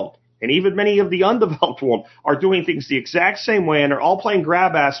developed world, and even many of the undeveloped world, are doing things the exact same way, and they're all playing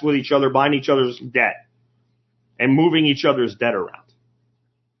grab ass with each other, buying each other's debt, and moving each other's debt around.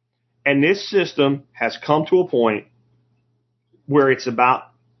 And this system has come to a point where it's about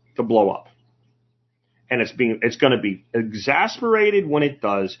to blow up. And it's going to be exasperated when it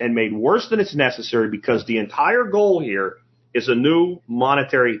does and made worse than it's necessary because the entire goal here is a new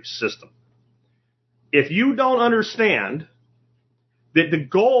monetary system. If you don't understand that the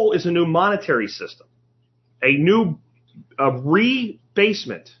goal is a new monetary system, a new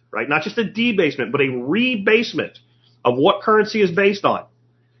rebasement, right? Not just a debasement, but a rebasement of what currency is based on,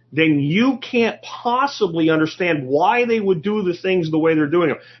 then you can't possibly understand why they would do the things the way they're doing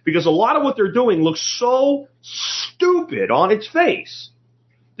them. Because a lot of what they're doing looks so stupid on its face.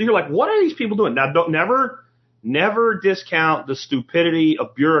 You're like, what are these people doing? Now, never discount the stupidity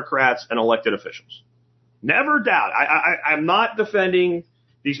of bureaucrats and elected officials. Never doubt. I'm not defending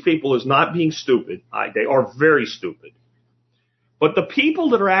these people as not being stupid. They are very stupid. But the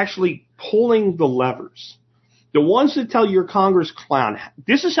people that are actually pulling the levers, the ones that tell your Congress clown,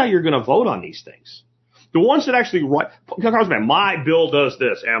 this is how you're going to vote on these things. The ones that actually write, Congressman, my bill does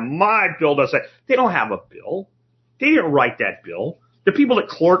this and my bill does that. They don't have a bill. They didn't write that bill. The people that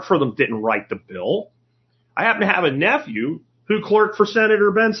clerk for them didn't write the bill. I happen to have a nephew who clerked for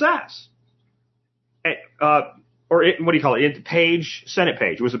Senator Ben Sasse. What do you call it? Senate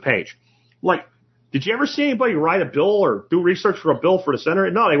page. It was a page. Like, did you ever see anybody write a bill or do research for a bill for the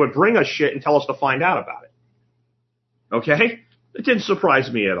Senate? No, they would bring us shit and tell us to find out about it. Okay? It didn't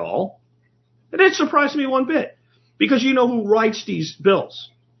surprise me at all. It didn't surprise me one bit. Because you know who writes these bills?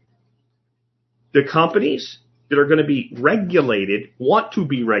 The companies that are going to be regulated, want to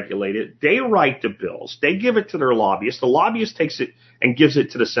be regulated, they write the bills. They give it to their lobbyist. The lobbyist takes it and gives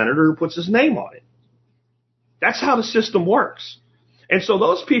it to the senator who puts his name on it. That's how the system works. And so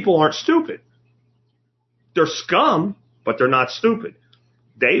those people aren't stupid. They're scum, but they're not stupid.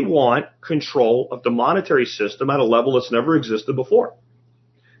 They want control of the monetary system at a level that's never existed before.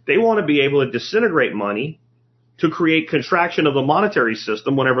 They want to be able to disintegrate money to create contraction of the monetary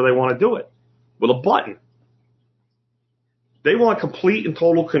system whenever they want to do it with a button. They want complete and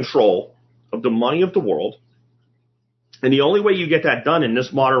total control of the money of the world And the only way you get that done in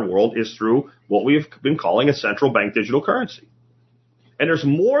this modern world is through what we've been calling a central bank digital currency. And there's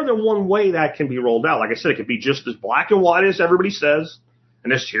more than one way that can be rolled out. Like I said, it could be just as black and white as everybody says,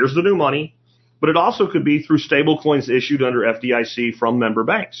 and here's the new money. But it also could be through stable coins issued under FDIC from member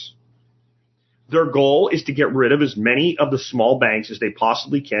banks. Their goal is to get rid of as many of the small banks as they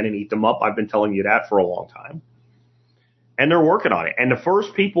possibly can and eat them up. I've been telling you that for a long time. And they're working on it. And the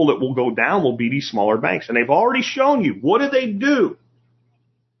first people that will go down will be these smaller banks. And they've already shown you. What do?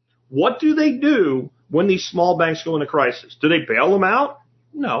 What do they do when these small banks go into crisis? Do they bail them out?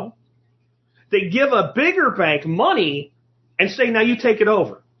 No. They give a bigger bank money and say, now you take it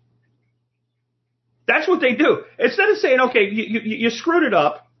over. That's what they do. Instead of saying, okay, you screwed it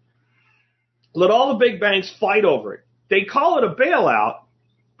up, let all the big banks fight over it. They call it a bailout,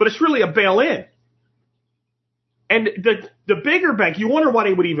 but it's really a bail-in. And the bigger bank, you wonder why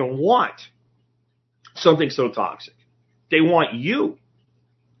they would even want something so toxic. They want you.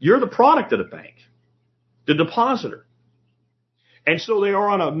 You're the product of the bank, the depositor. And so they are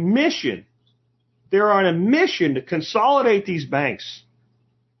on a mission. They're on a mission to consolidate these banks.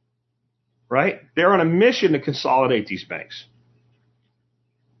 Right? They're on a mission to consolidate these banks.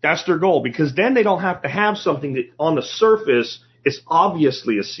 That's their goal, because then they don't have to have something that on the surface is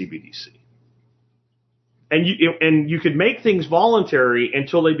obviously a CBDC. And you could make things voluntary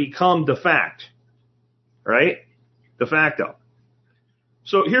until they become de facto, right? De facto.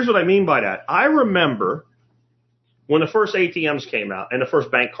 So here's what I mean by that. I remember when the first ATMs came out and the first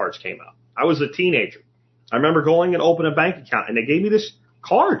bank cards came out. I was a teenager. I remember going and opening a bank account, and they gave me this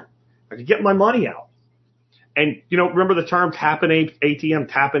card. I could get my money out. And, remember the term tap an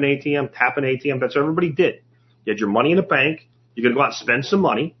ATM, tap an ATM, tap an ATM? That's what everybody did. You had your money in a bank. You're going to go out and spend some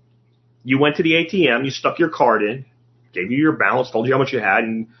money. You went to the ATM, you stuck your card in, gave you your balance, told you how much you had,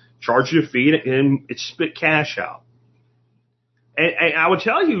 and charged you a fee, and it spit cash out. And I would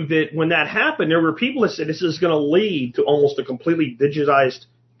tell you that when that happened, there were people that said this is going to lead to almost a completely digitized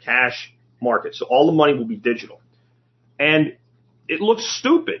cash market. So all the money will be digital. And it looks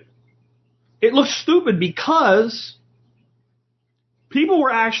stupid. It looks stupid because people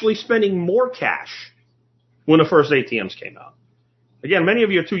were actually spending more cash when the first ATMs came out. Again, many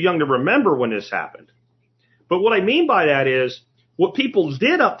of you are too young to remember when this happened. But what I mean by that is what people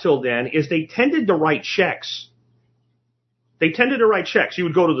did up till then is they tended to write checks. They tended to write checks. You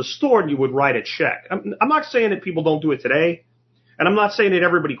would go to the store and you would write a check. I'm not saying that people don't do it today, and I'm not saying that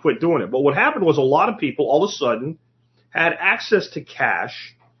everybody quit doing it. But what happened was a lot of people all of a sudden had access to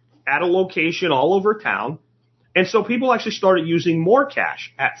cash at a location all over town, and so people actually started using more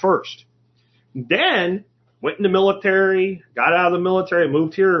cash at first. Then went in the military, got out of the military,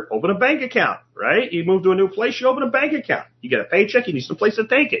 moved here, opened a bank account, right? You move to a new place, you open a bank account. You get a paycheck, you need some place to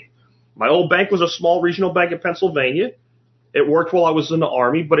take it. My old bank was a small regional bank in Pennsylvania. It worked while I was in the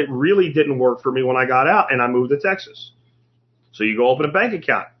Army, but it really didn't work for me when I got out and I moved to Texas. So you go open a bank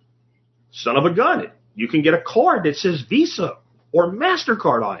account. Son of a gun, you can get a card that says Visa or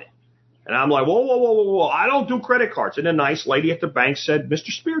MasterCard on it. And I'm like, whoa, I don't do credit cards. And a nice lady at the bank said, Mr.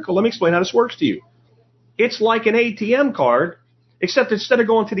 Spirico, let me explain how this works to you. It's like an ATM card, except instead of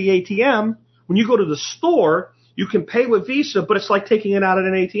going to the ATM, when you go to the store, you can pay with Visa, but it's like taking it out at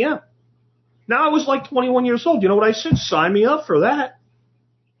an ATM. Now, I was like 21 years old. You know what I said? Sign me up for that.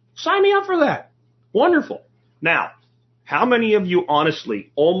 Sign me up for that. Wonderful. Now, how many of you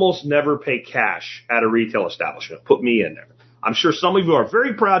honestly almost never pay cash at a retail establishment? Put me in there. I'm sure some of you are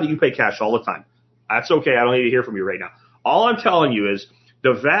very proud that you pay cash all the time. That's okay. I don't need to hear from you right now. All I'm telling you is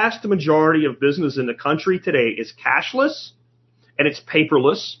the vast majority of business in the country today is cashless and it's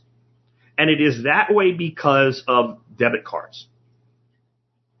paperless. And it is that way because of debit cards.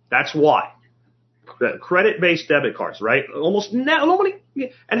 That's why. Credit-based debit cards, right? Almost nobody.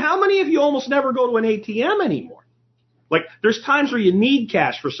 And how many of you almost never go to an ATM anymore? Like, there's times where you need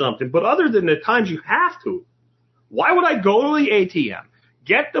cash for something, but other than the times you have to, why would I go to the ATM,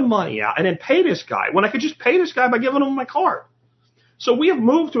 get the money out, and then pay this guy when I could just pay this guy by giving him my card? So we have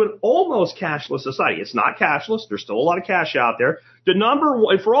moved to an almost cashless society. It's not cashless. There's still a lot of cash out there. The number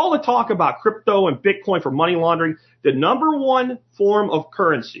one, for all the talk about crypto and Bitcoin for money laundering, the number one form of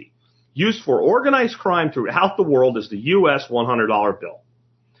currency used for organized crime throughout the world is the U.S. $100 bill.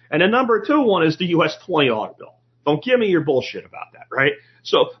 And the number two one is the U.S. $20 bill. Don't give me your bullshit about that, right?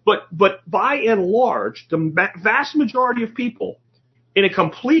 So, but by and large, the vast majority of people in a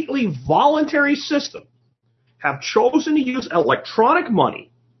completely voluntary system have chosen to use electronic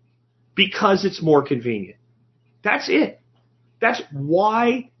money because it's more convenient. That's it. That's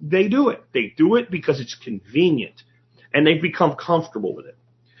why they do it. They do it because it's convenient, and they've become comfortable with it.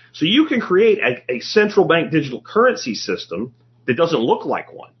 So you can create a central bank digital currency system that doesn't look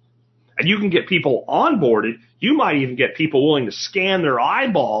like one. And you can get people onboarded. You might even get people willing to scan their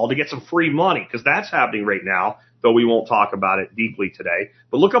eyeball to get some free money, because that's happening right now, though we won't talk about it deeply today.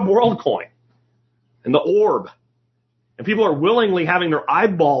 But look up WorldCoin and the orb. And people are willingly having their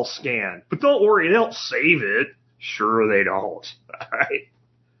eyeball scanned. But don't worry, they don't save it. Sure they don't. All right?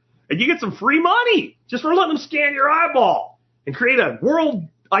 And you get some free money just for letting them scan your eyeball and create a world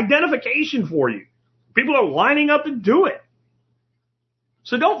identification for you. People are lining up to do it.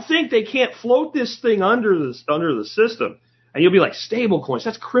 So don't think they can't float this thing under the system. And you'll be like, stable coins,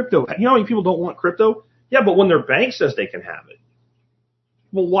 that's crypto. You know how many people don't want crypto? Yeah, but when their bank says they can have it.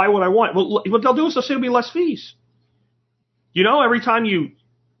 Well, why would I want it? Well, what they'll do is they'll say it'll be less fees. You know, every time you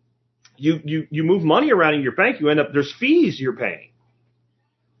move money around in your bank, you end up, there's fees you're paying.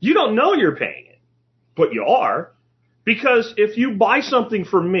 You don't know you're paying it, but you are. Because if you buy something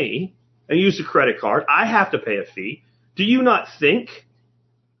from me and use a credit card, I have to pay a fee. Do you not think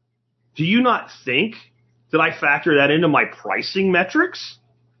that I factor that into my pricing metrics?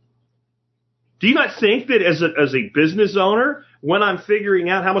 Do you not think that as a business owner, when I'm figuring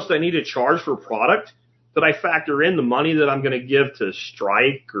out how much I need to charge for a product, that I factor in the money that I'm going to give to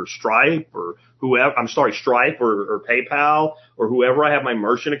Stripe or PayPal or whoever I have my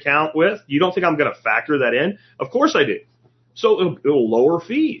merchant account with? You don't think I'm going to factor that in? Of course I do. So it'll lower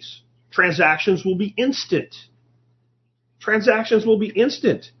fees. Transactions will be instant.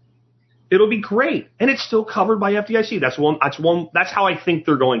 It'll be great. And it's still covered by FDIC. That's how I think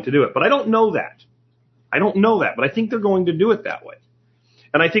they're going to do it. But I don't know that. But I think they're going to do it that way.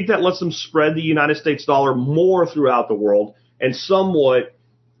 And I think that lets them spread the United States dollar more throughout the world and somewhat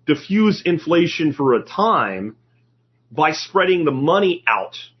diffuse inflation for a time by spreading the money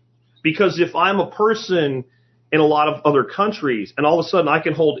out. Because if I'm a person in a lot of other countries and all of a sudden I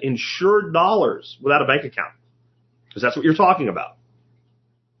can hold insured dollars without a bank account, because that's what you're talking about,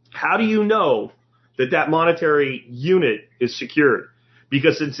 how do you know that monetary unit is secured?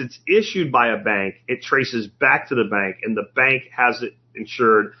 Because since it's issued by a bank, it traces back to the bank, and the bank has it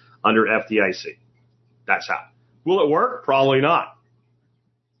insured under FDIC. That's how. Will it work? Probably not.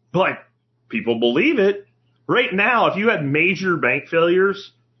 But people believe it. Right now, if you had major bank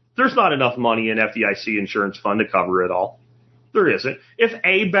failures, there's not enough money in FDIC insurance fund to cover it all. There isn't. If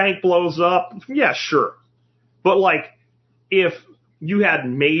a bank blows up, yeah, sure. But like if you had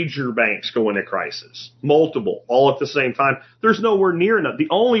major banks go into crisis, multiple, all at the same time, there's nowhere near enough. The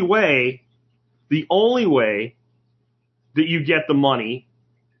only way that you get the money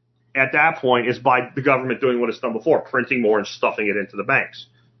at that point is by the government doing what it's done before, printing more and stuffing it into the banks,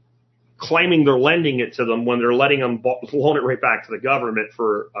 claiming they're lending it to them when they're letting them loan it right back to the government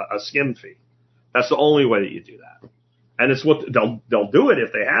for a skim fee. That's the only way that you do that. And it's what they'll do it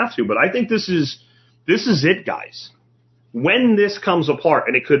if they have to. But I think this is it, guys. When this comes apart,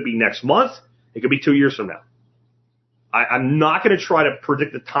 and it could be next month, it could be 2 years from now. I'm not going to try to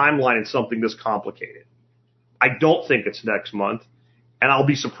predict the timeline in something this complicated. I don't think it's next month, and I'll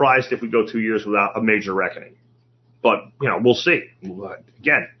be surprised if we go 2 years without a major reckoning. But, we'll see.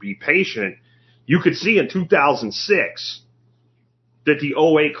 Again, be patient. You could see in 2006 that the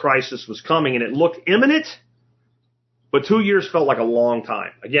 2008 crisis was coming, and it looked imminent, but 2 years felt like a long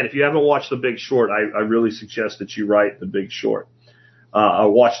time. Again, if you haven't watched The Big Short, I really suggest that you write The Big Short.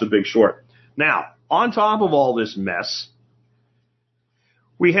 Watch The Big Short. Now, on top of all this mess,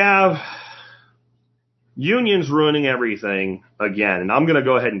 we have unions ruining everything again. And I'm going to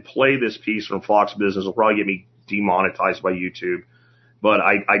go ahead and play this piece from Fox Business. It'll probably get me demonetized by YouTube. But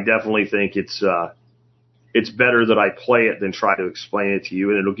I definitely think it's better that I play it than try to explain it to you,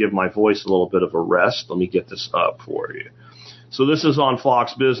 and it'll give my voice a little bit of a rest. Let me get this up for you. So this is on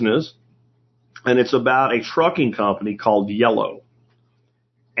Fox Business, and it's about a trucking company called Yellow.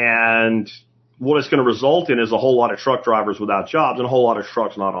 And what it's going to result in is a whole lot of truck drivers without jobs and a whole lot of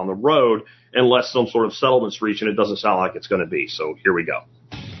trucks not on the road unless some sort of settlement's reached, and it doesn't sound like it's going to be. So here we go.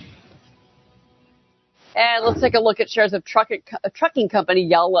 And let's take a look at shares of trucking company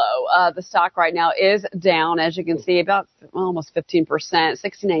Yellow. The stock right now is down, as you can see, about almost 15%,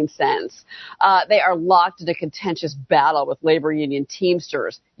 69 cents. They are locked in a contentious battle with labor union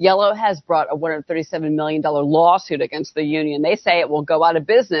Teamsters. Yellow has brought a $137 million lawsuit against the union. They say it will go out of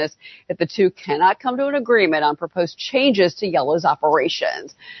business if the two cannot come to an agreement on proposed changes to Yellow's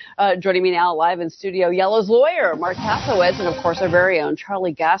operations. Joining me now live in studio, Yellow's lawyer, Mark Kasowitz, and of course our very own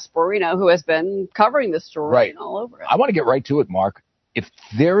Charlie Gasparino, who has been covering this story right all over it. I want to get right to it, Mark. If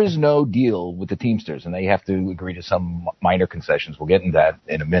there is no deal with the Teamsters and they have to agree to some minor concessions, we'll get into that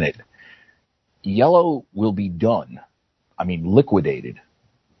in a minute, Yellow will be done. I mean, liquidated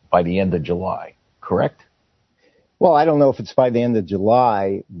by the end of July, correct? Well, I don't know if it's by the end of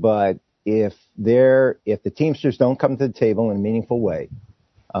July, but if the Teamsters don't come to the table in a meaningful way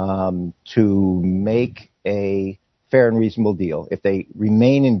to make a fair and reasonable deal, if they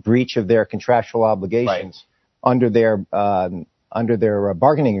remain in breach of their contractual obligations under their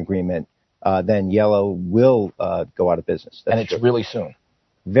bargaining agreement, then Yellow will go out of business. That's and it's really soon.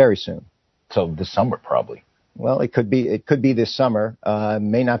 Very soon. So this summer, probably. Well, it could be this summer.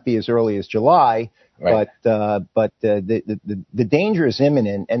 May not be as early as July, right. but the danger is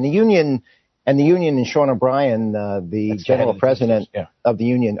imminent, and the union and Sean O'Brien, the general president of the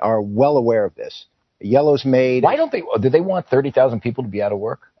union, are well aware of this. Yellow's made. Why don't they? Do they want 30,000 people to be out of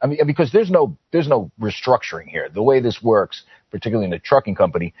work? I mean, because there's no restructuring here. The way this works, particularly in a trucking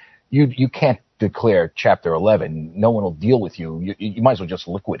company, you can't declare Chapter 11. No one will deal with you. You might as well just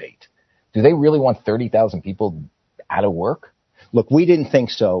liquidate. Do they really want 30,000 people out of work? Look, we didn't think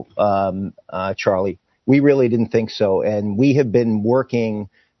so, Charlie. We really didn't think so, and we have been working.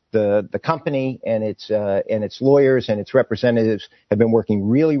 The company and its lawyers and its representatives have been working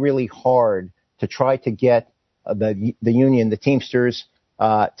really, really hard to try to get the union, the Teamsters,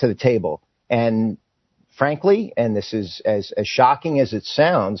 to the table. And frankly, and this is as shocking as it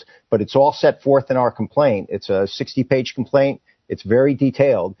sounds, but it's all set forth in our complaint. It's a 60-page complaint. It's very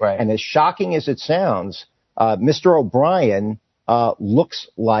detailed. Right. And as shocking as it sounds, Mr. O'Brien looks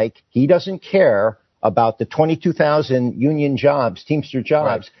like he doesn't care about the 22,000 union jobs, Teamster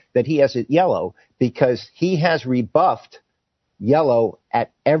jobs, that he has at Yellow, because he has rebuffed Yellow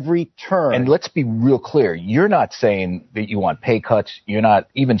at every turn. And let's be real clear. You're not saying that you want pay cuts. You're not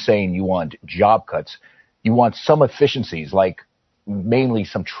even saying you want job cuts. You want some efficiencies, like mainly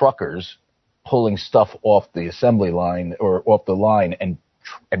some truckers pulling stuff off the assembly line or off the line and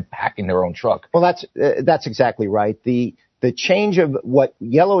packing their own truck. Well, that's exactly right. The change of what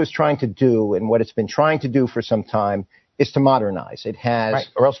Yellow is trying to do and what it's been trying to do for some time is to modernize. It has,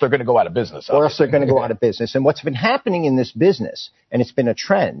 or else they're going to go out of business. Or else they're going to go out of business. And what's been happening in this business, and it's been a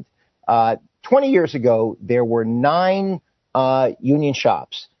trend. 20 years ago, there were 9 union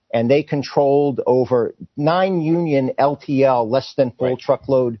shops, and they controlled over 9 union LTL, less than full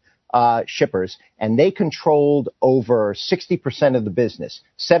truckload shippers, and they controlled over 60% of the business,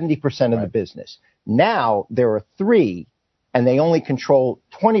 70% of the business. Now there are 3. And they only control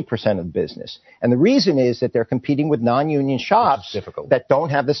 20% of the business. And the reason is that they're competing with non-union shops that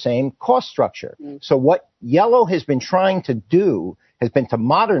don't have the same cost structure. So what Yellow has been trying to do has been to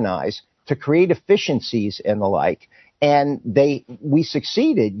modernize, to create efficiencies and the like. And we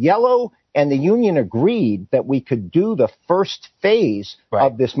succeeded. Yellow and the union agreed that we could do the first phase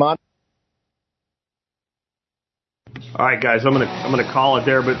of this modernization. All right, guys, I'm gonna call it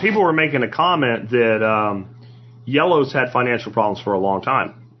there. But people were making a comment that Yellow's had financial problems for a long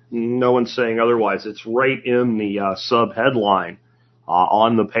time. No one's saying otherwise. It's right in the sub-headline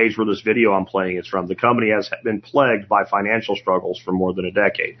on the page where this video I'm playing is from. The company has been plagued by financial struggles for more than a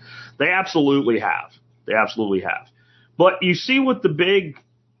decade. They absolutely have. They absolutely have. But you see what the big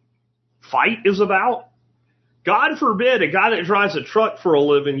fight is about? God forbid a guy that drives a truck for a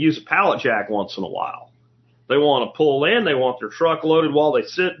living use a pallet jack once in a while. They want to pull in, they want their truck loaded while they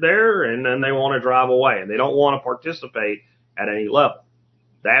sit there, and then they want to drive away. And they don't want to participate at any level.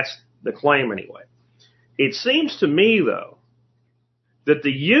 That's the claim anyway. It seems to me, though, that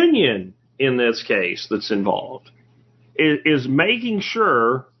the union in this case that's involved is making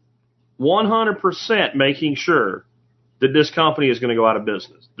sure, 100% making sure, that this company is going to go out of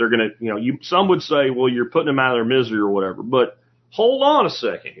business. They're going to, some would say, well, you're putting them out of their misery or whatever. But hold on a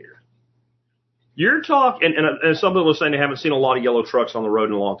second here. You're talking, and some people are saying they haven't seen a lot of Yellow trucks on the road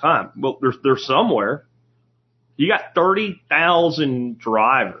in a long time. Well, they're somewhere. You got 30,000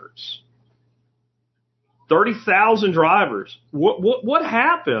 drivers. 30,000 drivers. What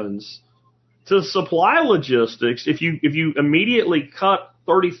happens to supply logistics if you immediately cut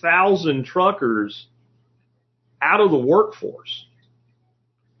 30,000 truckers out of the workforce?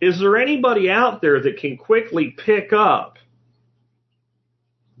 Is there anybody out there that can quickly pick up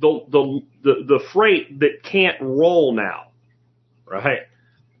the freight that can't roll now, right?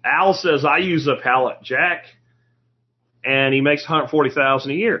 Al says, I use a pallet jack, and he makes $140,000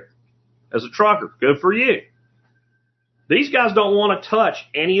 a year as a trucker. Good for you. These guys don't want to touch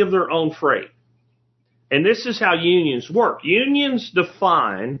any of their own freight. And this is how unions work. Unions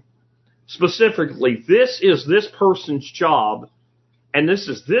define specifically, this is this person's job, and this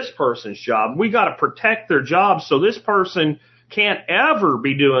is this person's job. We got to protect their jobs so this person can't ever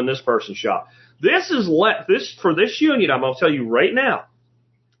be doing this person's job. This is for this union, I'm going to tell you right now,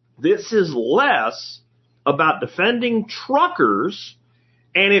 this is less about defending truckers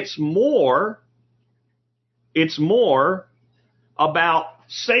And it's more about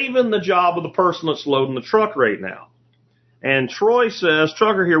saving the job of the person that's loading the truck right now. And Troy says,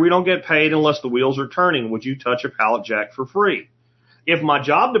 trucker here, we don't get paid unless the wheels are turning. Would you touch a pallet jack for free? If my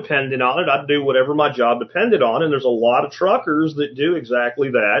job depended on it, I'd do whatever my job depended on. And there's a lot of truckers that do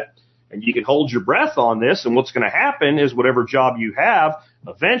exactly that. And you can hold your breath on this. And what's going to happen is whatever job you have,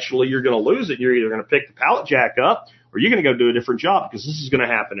 eventually you're going to lose it. You're either going to pick the pallet jack up or you're going to go do a different job, because this is going to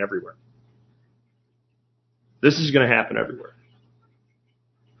happen everywhere. This is going to happen everywhere.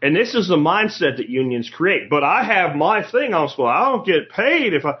 And this is the mindset that unions create. But I have my thing. I don't get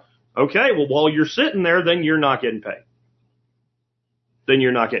paid if I. Okay, well, while you're sitting there, then you're not getting paid.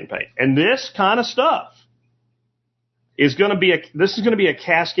 And this kind of stuff is going to be a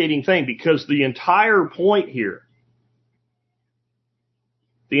cascading thing, because the entire point here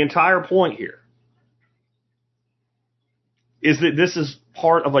is that this is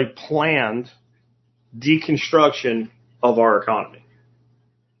part of a planned deconstruction of our economy.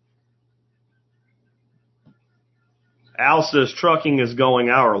 Al says trucking is going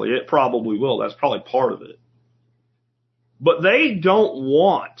hourly. It probably will. That's probably part of it. But they don't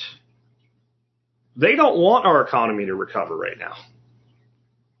want our economy to recover right now.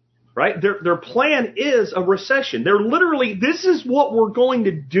 Right? Their plan is a recession. They're literally, this is what we're going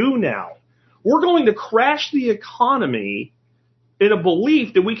to do now. We're going to crash the economy in a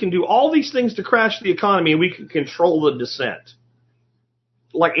belief that we can do all these things to crash the economy and we can control the descent.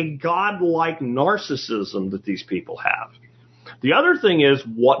 Like a godlike narcissism that these people have. The other thing is,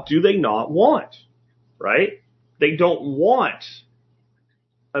 what do they not want? Right? They don't want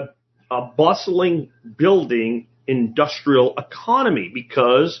a bustling, building industrial economy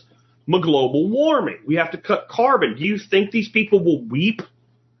because of global warming. We have to cut carbon. Do you think these people will weep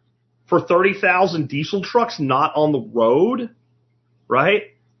for 30,000 diesel trucks not on the road? Right?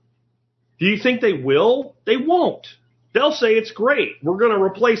 Do you think they will? They won't. They'll say it's great. We're going to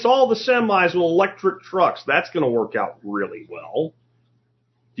replace all the semis with electric trucks. That's going to work out really well.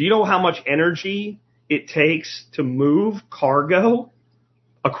 Do you know how much energy it takes to move cargo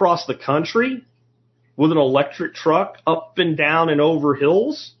across the country with an electric truck up and down and over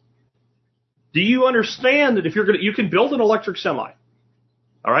hills? Do you understand that if you can build an electric semi?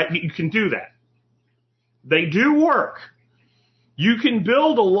 All right, you can do that. They do work. You can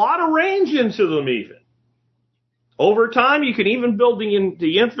build a lot of range into them even. Over time, you can even build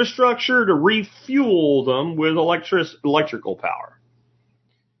the infrastructure to refuel them with electrical power.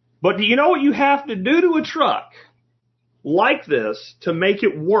 But do you know what you have to do to a truck like this to make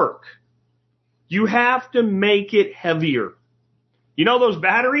it work? You have to make it heavier. You know those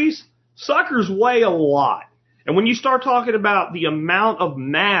batteries? Suckers weigh a lot. And when you start talking about the amount of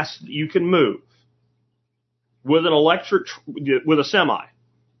mass that you can move with with a semi,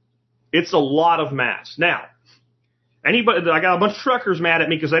 it's a lot of mass. Now, I got a bunch of truckers mad at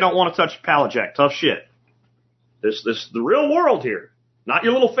me because they don't want to touch a pallet jack. Tough shit. This the real world here. Not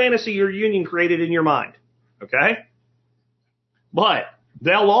your little fantasy your union created in your mind. Okay? But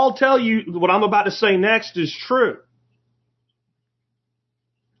they'll all tell you what I'm about to say next is true.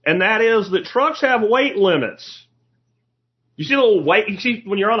 And that is that trucks have weight limits. You see a little weight, you see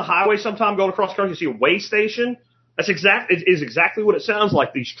when you're on the highway sometime going across the country, you see a weigh station? It is exactly what it sounds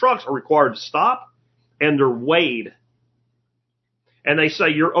like. These trucks are required to stop and they're weighed. And they say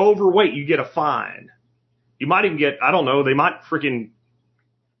you're overweight, you get a fine. You might even get, I don't know, they might freaking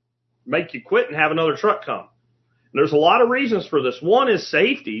make you quit and have another truck come. And there's a lot of reasons for this. One is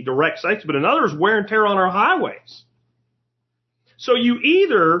safety, direct safety, but another is wear and tear on our highways. So you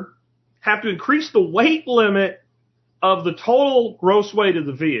either have to increase the weight limit of the total gross weight of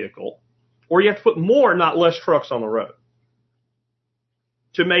the vehicle, or you have to put more, not less trucks on the road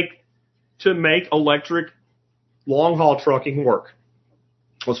to make electric long-haul trucking work.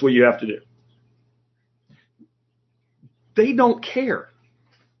 That's what you have to do. They don't care.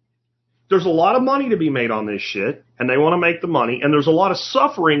 There's a lot of money to be made on this shit, and they want to make the money, and there's a lot of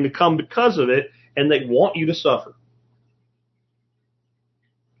suffering to come because of it, and they want you to suffer.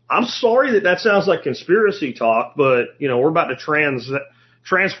 I'm sorry that sounds like conspiracy talk, but, we're about to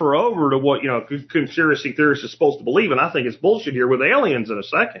transfer over to what, conspiracy theorists are supposed to believe, and I think it's bullshit here with aliens in a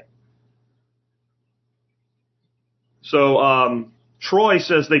second. So, Troy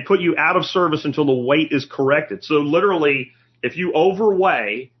says they put you out of service until the weight is corrected. So literally, if you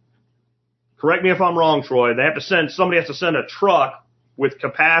overweigh, correct me if I'm wrong, Troy, somebody has to send a truck with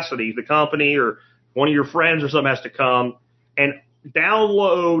capacity, the company or one of your friends or something has to come and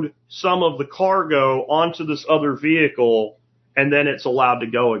download some of the cargo onto this other vehicle, and then it's allowed to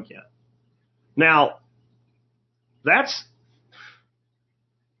go again. Now, that's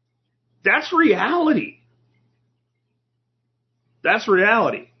That's reality. That's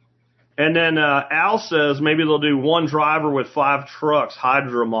reality. And then Al says maybe they'll do one driver with 5 trucks,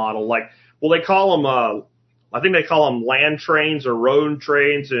 Hydra model. Like, well, they call them, I think they call them land trains or road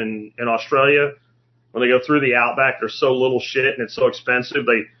trains in Australia. When they go through the outback, they're so little shit and it's so expensive.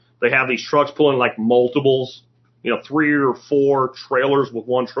 They have these trucks pulling like multiples, 3 or 4 trailers with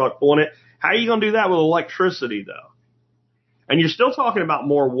one truck pulling it. How are you going to do that with electricity, though? And you're still talking about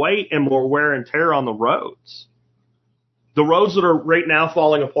more weight and more wear and tear on the roads. The roads that are right now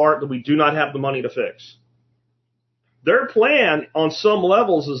falling apart that we do not have the money to fix. Their plan on some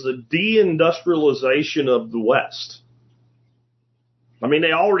levels is the deindustrialization of the West. I mean,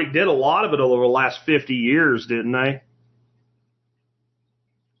 they already did a lot of it over the last 50 years, didn't they?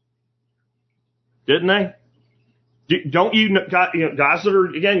 Didn't they? Don't you guys that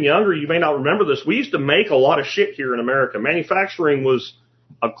are, again, younger, you may not remember this. We used to make a lot of shit here in America. Manufacturing was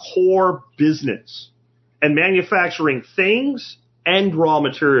a core business. And manufacturing things and raw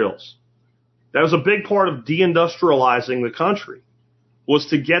materials. That was a big part of deindustrializing the country, was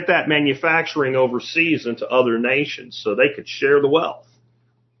to get that manufacturing overseas into other nations so they could share the wealth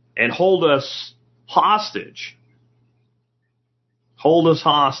and hold us hostage. Hold us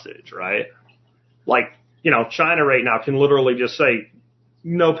hostage, right? Like, China right now can literally just say,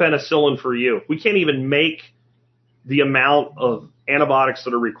 no penicillin for you. We can't even make the amount of antibiotics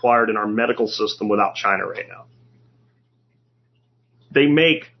that are required in our medical system without China right now. They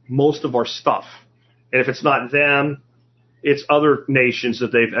make most of our stuff. And if it's not them, it's other nations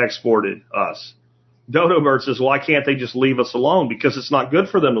that they've exported us. Dodo Bird says, why can't they just leave us alone? Because it's not good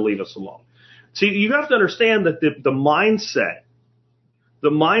for them to leave us alone. See, you have to understand that the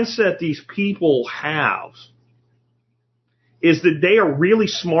mindset these people have is that they are really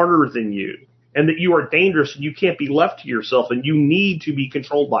smarter than you. And that you are dangerous and you can't be left to yourself and you need to be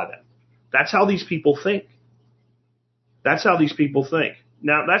controlled by them. That's how these people think. That's how these people think.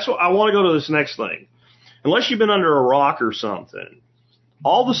 Now, that's what I want to go to this next thing. Unless you've been under a rock or something,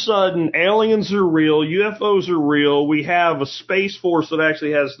 all of a sudden aliens are real, UFOs are real. We have a space force that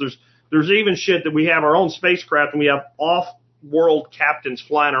actually has, there's even shit that we have our own spacecraft and we have off-world captains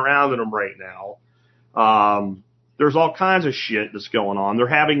flying around in them right now. There's all kinds of shit that's going on. They're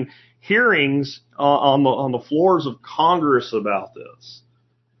having hearings on the floors of Congress about this.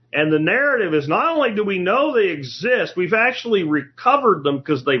 And the narrative is not only do we know they exist, we've actually recovered them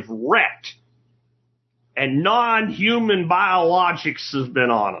because they've wrecked. And non-human biologics have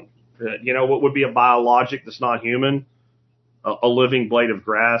been on them. What would be a biologic that's not human? A living blade of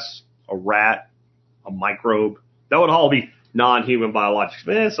grass, a rat, a microbe. That would all be non-human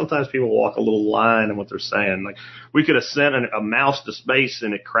biologics. Sometimes people walk a little line in what they're saying. Like, we could have sent a mouse to space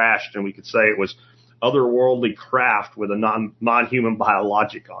and it crashed, and we could say it was otherworldly craft with a non-human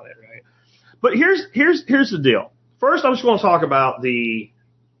biologic on it, right? But here's the deal. First, I'm just going to talk about the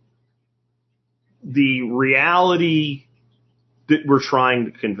reality that we're trying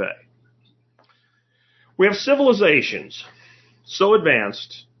to convey. We have civilizations so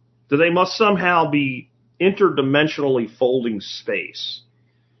advanced that they must somehow be interdimensionally folding space.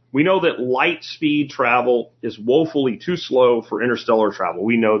 We know that light speed travel is woefully too slow for interstellar travel.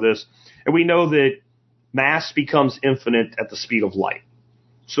 We know this. And we know that mass becomes infinite at the speed of light.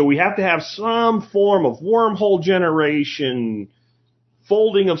 So we have to have some form of wormhole generation,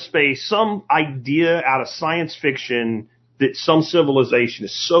 folding of space, some idea out of science fiction that some civilization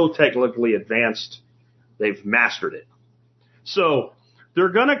is so technically advanced, they've mastered it. So they're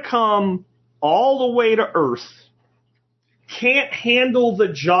going to come all the way to Earth, can't handle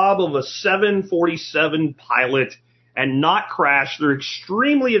the job of a 747 pilot and not crash. They're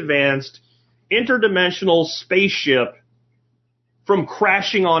extremely advanced, interdimensional spaceship from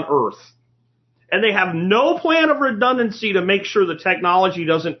crashing on Earth. And they have no plan of redundancy to make sure the technology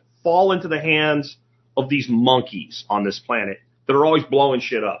doesn't fall into the hands of these monkeys on this planet that are always blowing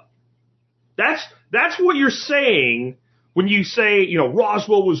shit up. That's what you're saying when you say,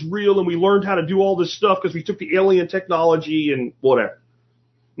 Roswell was real and we learned how to do all this stuff because we took the alien technology and whatever.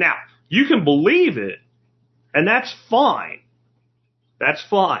 Now, you can believe it, and that's fine. That's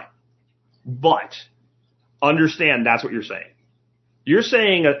fine. But understand that's what you're saying. You're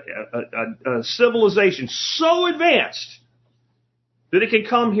saying a civilization so advanced that it can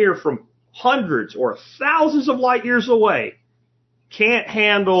come here from hundreds or thousands of light years away can't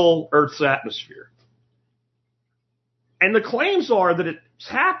handle Earth's atmosphere. And the claims are that it's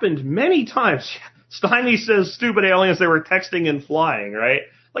happened many times. Steiny says stupid aliens, they were texting and flying, right?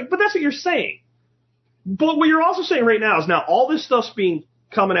 But that's what you're saying. But what you're also saying right now is now all this stuff's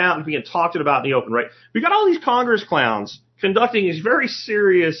coming out and being talked about in the open, right? We got all these Congress clowns conducting these very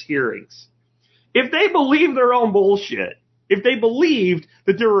serious hearings, if they believed their own bullshit, if they believed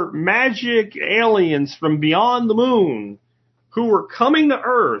that there were magic aliens from beyond the moon who were coming to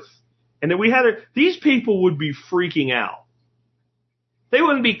Earth, and that we had these people would be freaking out. They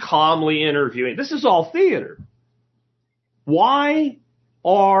wouldn't be calmly interviewing. This is all theater. Why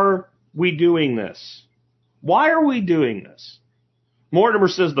are we doing this? Why are we doing this? Mortimer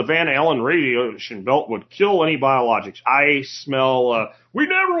says the Van Allen radiation belt would kill any biologics. I smell, we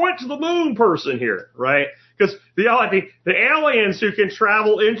never went to the moon person here, right? Because the aliens who can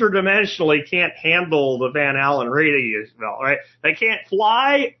travel interdimensionally can't handle the Van Allen radiation belt, right? They can't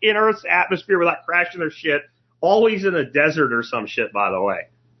fly in Earth's atmosphere without crashing their shit, always in a desert or some shit, by the way,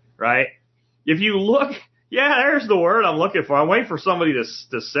 right? If you look, yeah, there's the word I'm looking for. I'm waiting for somebody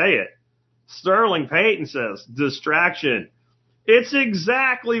to say it. Sterling Payton says, distraction. It's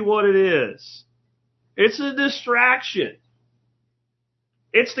exactly what it is. It's a distraction.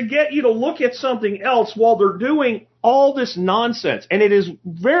 It's to get you to look at something else while they're doing all this nonsense. And it is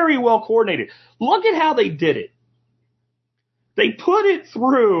very well coordinated. Look at how they did it. They put it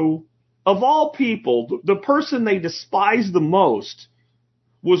through, of all people, the person they despise the most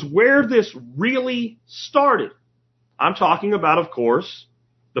was where this really started. I'm talking about, of course,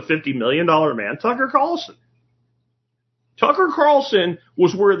 the $50 million man, Tucker Carlson. Tucker Carlson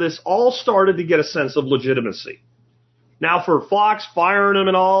was where this all started to get a sense of legitimacy. Now, for Fox firing him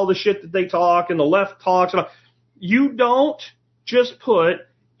and all the shit that they talk and the left talks, you don't just put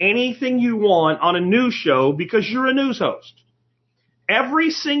anything you want on a news show because you're a news host.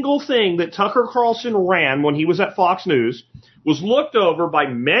 Every single thing that Tucker Carlson ran when he was at Fox News was looked over by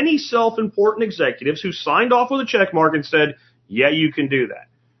many self-important executives who signed off with a check mark and said, yeah, you can do that.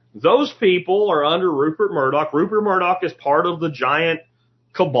 Those people are under Rupert Murdoch. Rupert Murdoch is part of the giant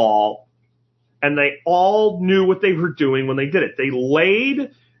cabal, and they all knew what they were doing when they did it. They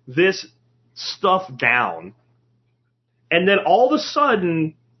laid this stuff down, and then all of a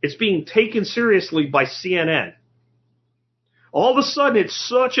sudden, it's being taken seriously by CNN. All of a sudden, it's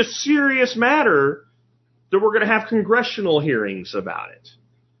such a serious matter that we're going to have congressional hearings about it.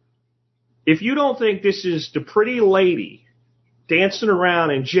 If you don't think this is the pretty lady dancing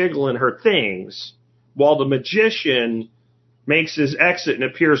around and jiggling her things while the magician makes his exit and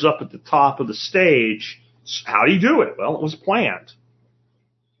appears up at the top of the stage, how do you do it? Well, it was planned.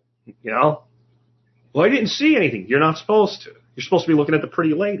 You know? Well, I didn't see anything. You're not supposed to. You're supposed to be looking at the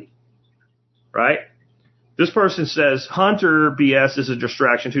pretty lady. Right? This person says, Hunter BS is a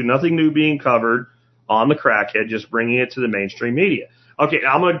distraction too. Nothing new being covered on the crackhead, just bringing it to the mainstream media. Okay,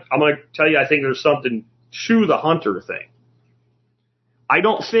 I'm gonna tell you, I think there's something to the Hunter thing. I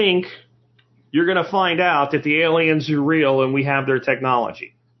don't think you're going to find out that the aliens are real and we have their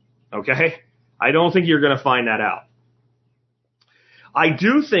technology. Okay? I don't think you're going to find that out. I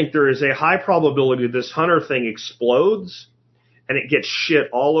do think there is a high probability this Hunter thing explodes and it gets shit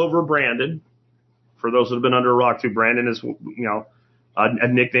all over Brandon. For those that have been under a rock too, Brandon is, a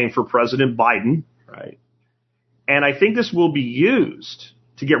nickname for President Biden, right? And I think this will be used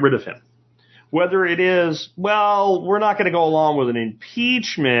to get rid of him. Whether it is, well, we're not going to go along with an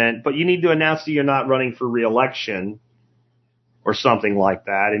impeachment, but you need to announce that you're not running for re-election or something like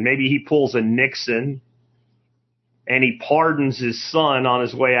that. And maybe he pulls a Nixon and he pardons his son on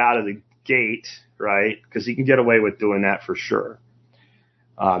his way out of the gate, right? Because he can get away with doing that for sure.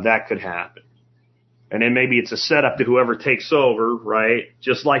 That could happen. And then maybe it's a setup to whoever takes over, right?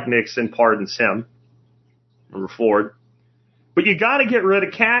 Just like Nixon pardons him. Remember Ford. But you got to get rid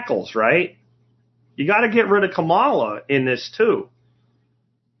of Cackles, right? You got to get rid of Kamala in this too.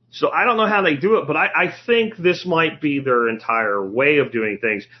 So I don't know how they do it, but I think this might be their entire way of doing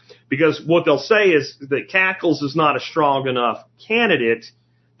things. Because what they'll say is that Cackles is not a strong enough candidate.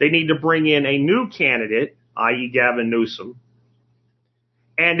 They need to bring in a new candidate, i.e. Gavin Newsom.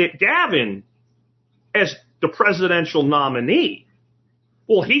 And if Gavin, as the presidential nominee,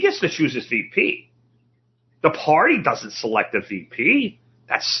 well, he gets to choose his VP. The party doesn't select a VP.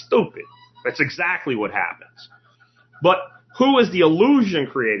 That's stupid. That's exactly what happens. But who is the illusion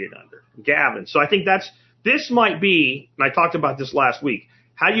created under? Gavin. So I think this might be, and I talked about this last week,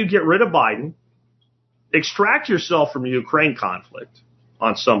 how you get rid of Biden, extract yourself from the Ukraine conflict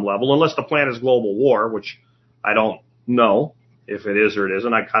on some level, unless the plan is global war, which I don't know if it is or it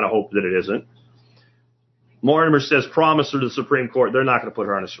isn't. I kind of hope that it isn't. Mortimer says, promise her to the Supreme Court. They're not going to put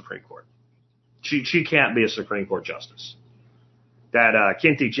her on the Supreme Court. She can't be a Supreme Court justice. That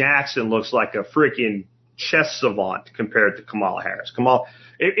Kinty Jackson looks like a freaking chess savant compared to Kamala Harris.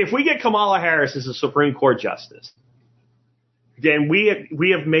 If we get Kamala Harris as a Supreme Court justice, then we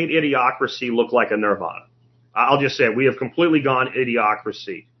have made idiocracy look like a nirvana. I'll just say it, we have completely gone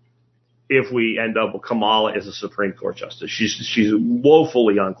idiocracy if we end up with Kamala as a Supreme Court justice. She's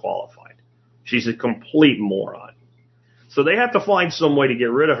woefully unqualified. She's a complete moron. So they have to find some way to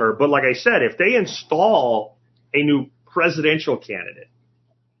get rid of her. But like I said, if they install a new presidential candidate,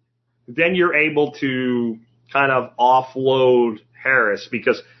 then you're able to kind of offload Harris,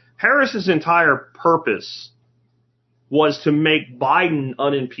 because Harris's entire purpose was to make Biden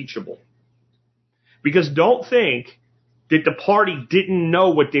unimpeachable. Because don't think that the party didn't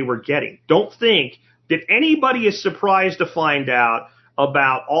know what they were getting. Don't think that anybody is surprised to find out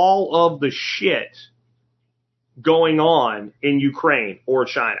about all of the shit going on in Ukraine or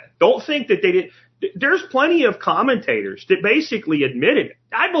China. Don't think that they did. There's plenty of commentators that basically admitted,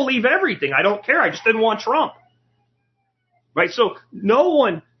 I believe everything. I don't care. I just didn't want Trump. Right? So no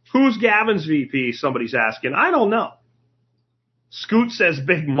one, who's Gavin's VP? Somebody's asking. I don't know. Scoot says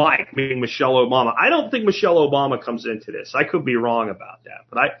Big Mike, meaning Michelle Obama. I don't think Michelle Obama comes into this. I could be wrong about that,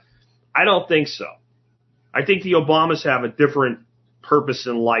 but I don't think so. I think the Obamas have a different purpose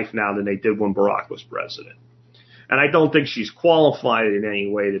in life now than they did when Barack was president. And I don't think she's qualified in any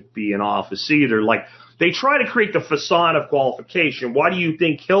way to be in office either. Like, they try to create the facade of qualification. Why do you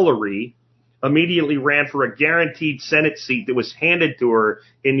think Hillary immediately ran for a guaranteed Senate seat that was handed to her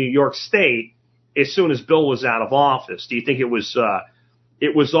in New York State as soon as Bill was out of office? Do you think it was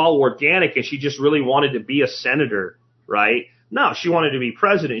all organic and she just really wanted to be a senator, right? No, she wanted to be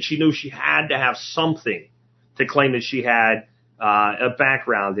president. She knew she had to have something to claim that she had a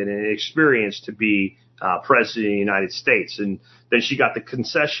background and an experience to be president of the United States. And then she got the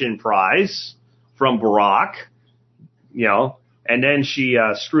concession prize from Barack, you know, and then she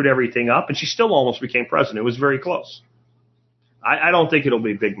screwed everything up, and she still almost became president. It was very close. I don't think it'll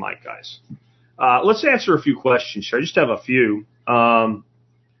be Big Mike, guys. Let's answer a few questions here. I just have a few.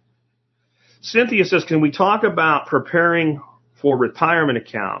 Cynthia says, can we talk about preparing for retirement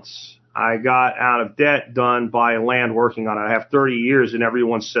accounts? I got out of debt done buying land working on it. I have 30 years, and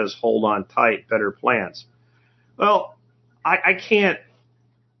everyone says, hold on tight, better plans. Well, I can't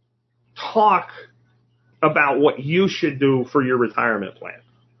talk about what you should do for your retirement plan.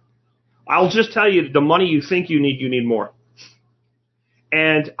 I'll just tell you, the money you think you need more.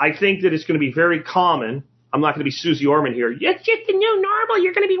 And I think that it's going to be very common. I'm not going to be Susie Orman here. It's just the new normal.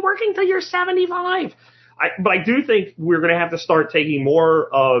 You're going to be working till you're 75. But I do think we're going to have to start taking more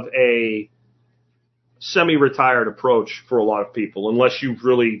of a semi-retired approach for a lot of people, unless you've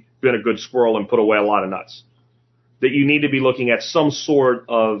really been a good squirrel and put away a lot of nuts. That you need to be looking at some sort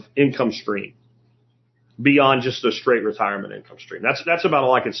of income stream beyond just a straight retirement income stream. That's about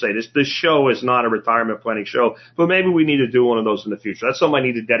all I can say. This show is not a retirement planning show, but maybe we need to do one of those in the future. That's something I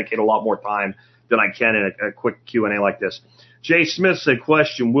need to dedicate a lot more time than I can in a quick Q&A like this. Jay Smith said,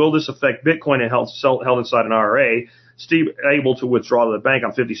 question, will this affect Bitcoin and held inside an IRA? Steve, able to withdraw to the bank.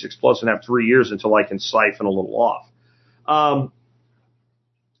 I'm 56 plus and have 3 years until I can siphon a little off.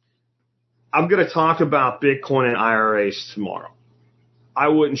 I'm going to talk about Bitcoin and IRAs tomorrow. I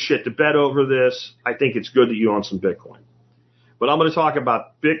wouldn't shit the bed over this. I think it's good that you own some Bitcoin. But I'm going to talk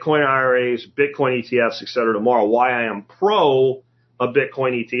about Bitcoin IRAs, Bitcoin ETFs, et cetera, tomorrow, why I am pro a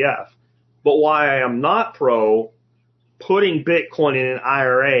Bitcoin ETF, but why I am not pro putting Bitcoin in an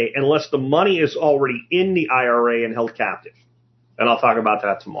IRA unless the money is already in the IRA and held captive. And I'll talk about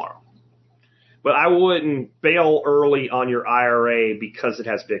that tomorrow. But I wouldn't bail early on your IRA because it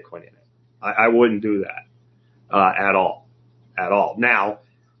has Bitcoin in it. I wouldn't do that at all. At all. Now,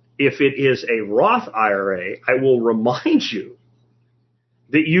 if it is a Roth IRA, I will remind you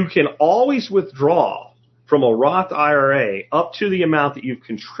that you can always withdraw from a Roth IRA up to the amount that you've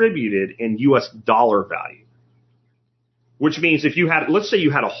contributed in U.S. dollar value. Which means if you had, let's say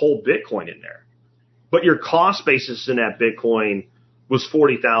you had a whole Bitcoin in there, but your cost basis in that Bitcoin was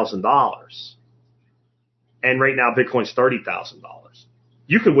 $40,000. And right now Bitcoin's $30,000.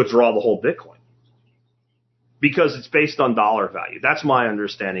 You could withdraw the whole Bitcoin because it's based on dollar value. That's my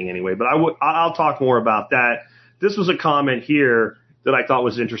understanding anyway, but I'll talk more about that. This was a comment here that I thought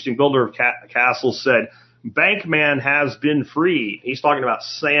was interesting. Builder of Castle said, Bankman has been freed. He's talking about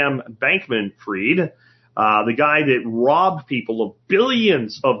Sam Bankman-Fried, the guy that robbed people of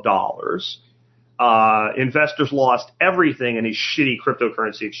billions of dollars. Investors lost everything in his shitty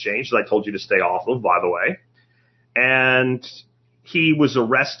cryptocurrency exchange that I told you to stay off of, by the way. And he was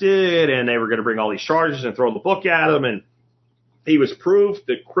arrested, and they were going to bring all these charges and throw the book at him. And he was proof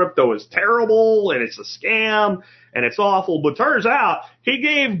that crypto is terrible, and it's a scam, and it's awful. But turns out he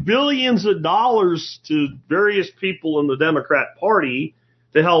gave billions of dollars to various people in the Democrat Party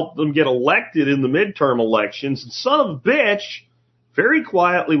to help them get elected in the midterm elections. And son of a bitch very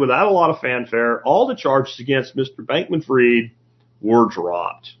quietly, without a lot of fanfare, all the charges against Mr. Bankman-Fried were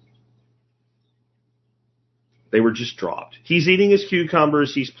dropped. They were just dropped. He's eating his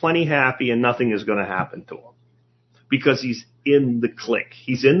cucumbers. He's plenty happy, and nothing is going to happen to him because he's in the clique.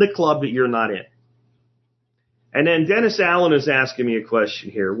 He's in the club that you're not in. And then Dennis Allen is asking me a question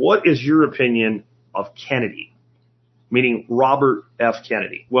here. What is your opinion of Kennedy, meaning Robert F.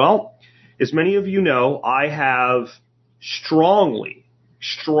 Kennedy? Well, as many of you know, I have strongly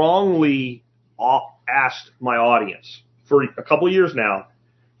asked my audience for a couple of years now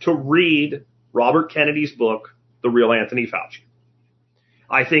to read Robert Kennedy's book, The Real Anthony Fauci.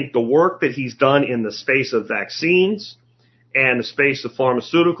 I think the work that he's done in the space of vaccines and the space of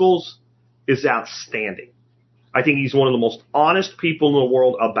pharmaceuticals is outstanding. I think he's one of the most honest people in the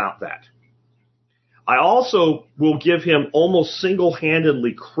world about that. I also will give him almost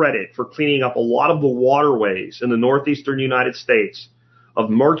single-handedly credit for cleaning up a lot of the waterways in the northeastern United States of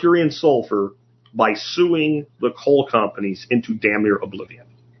mercury and sulfur by suing the coal companies into damn near oblivion.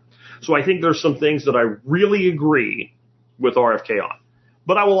 So I think there's some things that I really agree with RFK on.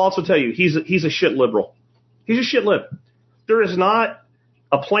 But I will also tell you, he's a shit liberal. He's a shit lib. There is not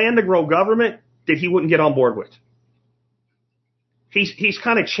a plan to grow government that he wouldn't get on board with. He's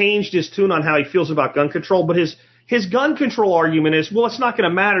kind of changed his tune on how he feels about gun control, but his gun control argument is, well, it's not going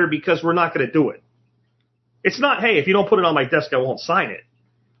to matter because we're not going to do it. It's not, hey, if you don't put it on my desk, I won't sign it.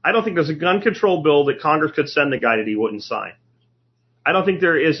 I don't think there's a gun control bill that Congress could send the guy that he wouldn't sign. I don't think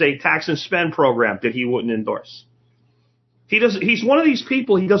there is a tax and spend program that he wouldn't endorse. He's one of these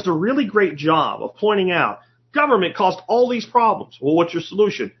people, he does a really great job of pointing out government caused all these problems. Well, what's your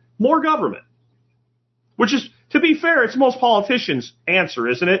solution? More government. Which is, to be fair, it's most politicians' answer,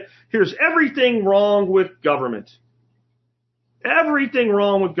 isn't it? Here's everything wrong with government. Everything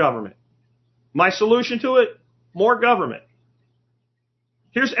wrong with government. My solution to it? More government.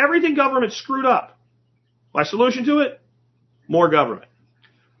 Here's everything government screwed up. My solution to it? More government.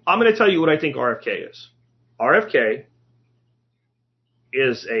 I'm going to tell you what I think RFK is. RFK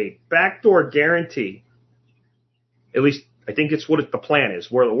is a backdoor guarantee. At least I think it's what the plan is.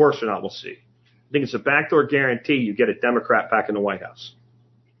 Whether it works or not, we'll see. I think it's a backdoor guarantee you get a Democrat back in the White House.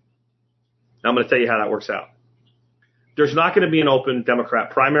 Now I'm going to tell you how that works out. There's not going to be an open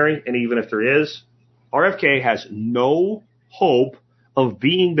Democrat primary, and even if there is, RFK has no hope of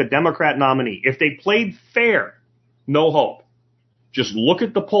being the Democrat nominee. If they played fair, no hope. Just look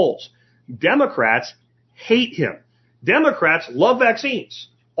at the polls. Democrats hate him. Democrats love vaccines.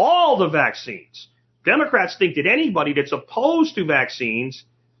 All the vaccines. Democrats think that anybody that's opposed to vaccines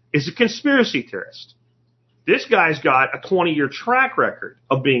is a conspiracy theorist. This guy's got a 20-year track record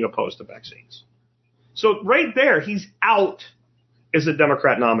of being opposed to vaccines. So right there, he's out as a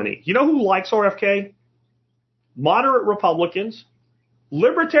Democrat nominee. You know who likes RFK? Moderate Republicans,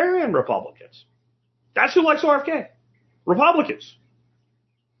 libertarian Republicans. That's who likes RFK. Republicans.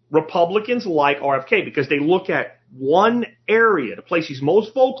 Republicans like RFK because they look at one area, the place he's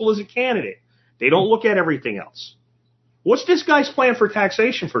most vocal as a candidate. They don't look at everything else. What's this guy's plan for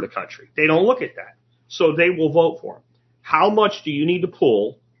taxation for the country? They don't look at that. So they will vote for him. How much do you need to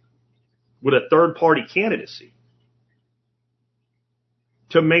pull with a third-party candidacy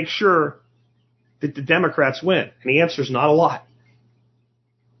to make sure that the Democrats win? And the answer is not a lot.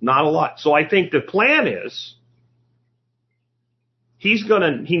 Not a lot. So I think the plan is he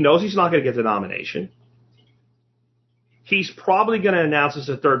knows he's not going to get the nomination. He's probably going to announce as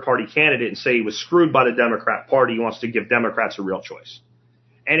a third-party candidate and say he was screwed by the Democrat Party. He wants to give Democrats a real choice.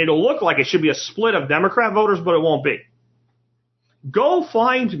 And it'll look like it should be a split of Democrat voters, but it won't be. Go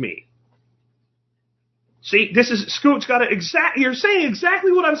find me. See, this is, Scoot's got to you're saying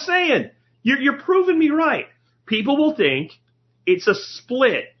exactly what I'm saying. You're proving me right. People will think it's a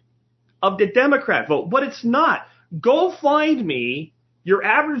split of the Democrat vote, but it's not. Go find me your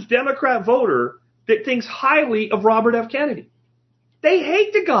average Democrat voter that thinks highly of Robert F. Kennedy. They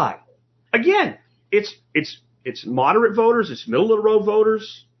hate the guy. Again, it's moderate voters, it's middle of the road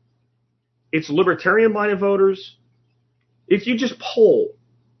voters, it's libertarian-minded voters. If you just poll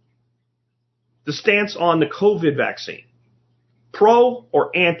the stance on the COVID vaccine, pro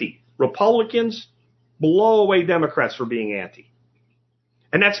or anti, Republicans blow away Democrats for being anti.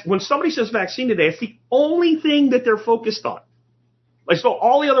 And that's when somebody says vaccine today, it's the only thing that they're focused on. Like, so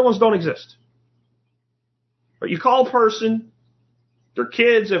all the other ones don't exist. But you call a person, their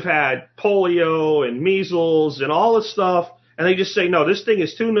kids have had polio and measles and all this stuff, and they just say, no, this thing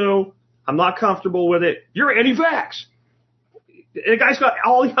is too new. I'm not comfortable with it. You're anti-vax. And the guy's got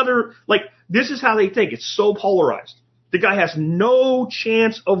all the other, like, this is how they think. It's so polarized. The guy has no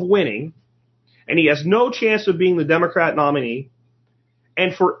chance of winning, and he has no chance of being the Democrat nominee.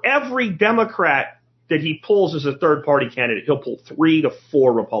 And for every Democrat that he pulls as a third-party candidate, he'll pull 3 to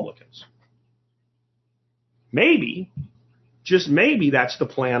 4 Republicans. Maybe, just maybe, that's the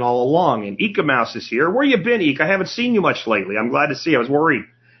plan all along. And Ika Mouse is here. Where you been, Ika? I haven't seen you much lately. I'm glad to see you. I was worried.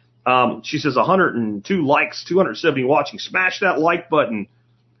 She says 102 likes, 270 watching. Smash that like button.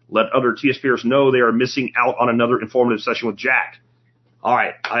 Let other TSPers know they are missing out on another informative session with Jack. All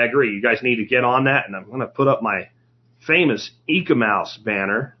right, I agree. You guys need to get on that, and I'm going to put up my famous Ika Mouse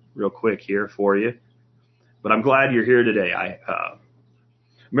banner real quick here for you. But I'm glad you're here today.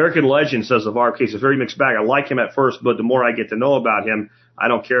 American Legend says of our case, a very mixed bag. I like him at first, but the more I get to know about him, I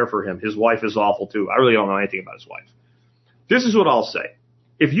don't care for him. His wife is awful, too. I really don't know anything about his wife. This is what I'll say.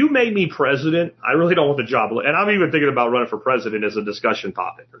 If you made me president, I really don't want the job. And I'm even thinking about running for president as a discussion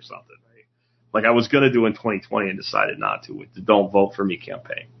topic or something, right? Like I was going to do in 2020 and decided not to with the Don't Vote For Me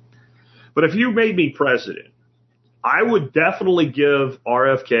campaign. But if you made me president, I would definitely give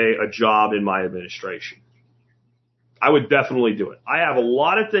RFK a job in my administration. I would definitely do it. I have a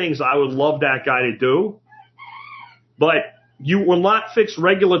lot of things I would love that guy to do, but you will not fix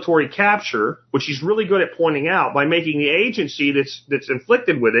regulatory capture, which he's really good at pointing out, by making the agency that's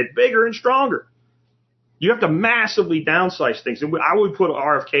inflicted with it bigger and stronger. You have to massively downsize things. And I would put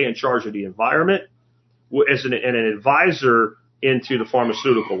RFK in charge of the environment as an advisor into the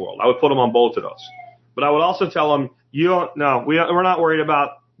pharmaceutical world. I would put him on both of those. But I would also tell him, we're not worried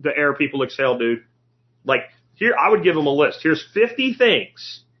about the air people exhale, dude. Like, here, I would give him a list. Here's 50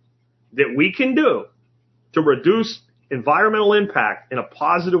 things that we can do to reduce environmental impact in a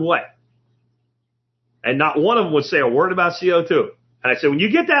positive way. And not one of them would say a word about CO2. And I said, when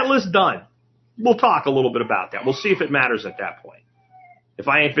you get that list done, we'll talk a little bit about that. We'll see if it matters at that point. If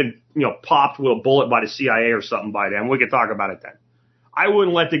I ain't been, popped with a bullet by the CIA or something by then, we can talk about it then. I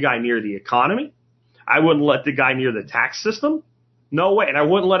wouldn't let the guy near the economy. I wouldn't let the guy near the tax system. No way. And I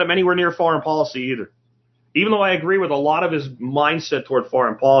wouldn't let him anywhere near foreign policy either. Even though I agree with a lot of his mindset toward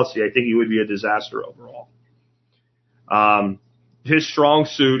foreign policy, I think he would be a disaster overall. His strong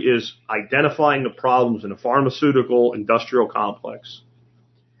suit is identifying the problems in the pharmaceutical industrial complex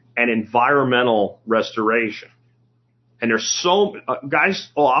and environmental restoration. And there's guys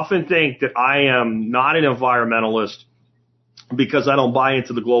will often think that I am not an environmentalist because I don't buy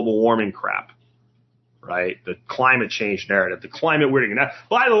into the global warming crap, right? The climate change narrative, the climate weirding. Now,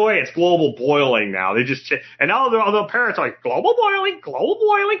 by the way, it's global boiling now. They just, and now the parents are like, global boiling,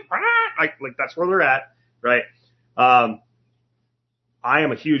 like that's where they're at, right? I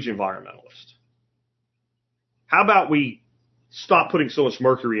am a huge environmentalist. How about we stop putting so much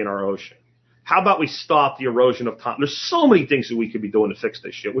mercury in our ocean? How about we stop the erosion of time? There's so many things that we could be doing to fix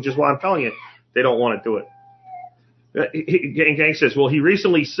this shit, which is why I'm telling you, they don't want to do it. Gang says, well, he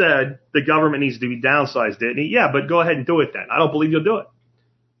recently said the government needs to be downsized, didn't he? Yeah, but go ahead and do it then. I don't believe you'll do it.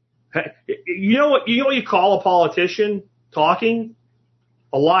 Hey, you know what you call a politician talking?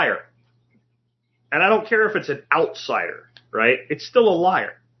 A liar. And I don't care if it's an outsider, right? It's still a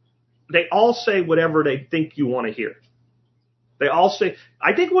liar. They all say whatever they think you want to hear. They all say,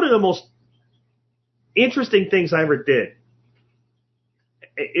 I think one of the most interesting things I ever did,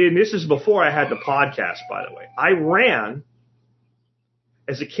 and this is before I had the podcast, by the way, I ran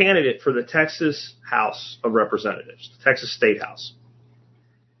as a candidate for the Texas House of Representatives, the Texas State House.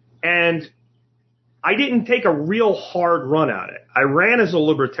 And I didn't take a real hard run at it. I ran as a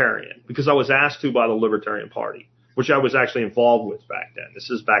libertarian because I was asked to by the Libertarian Party, which I was actually involved with back then. This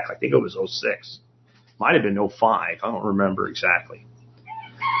is back, I think it was 06. Might have been 05. I don't remember exactly.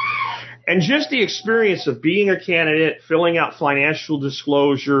 And just the experience of being a candidate, filling out financial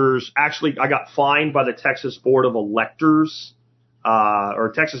disclosures. Actually, I got fined by the Texas Board of Electors,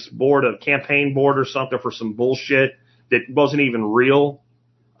 or Texas Board of Campaign Board or something for some bullshit that wasn't even real.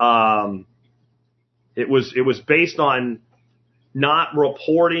 It was based on not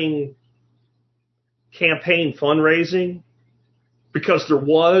reporting campaign fundraising because there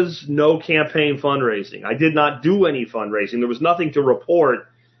was no campaign fundraising. I did not do any fundraising. There was nothing to report.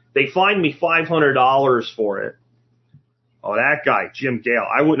 They fined me $500 for it. Oh, that guy, Jim Gale.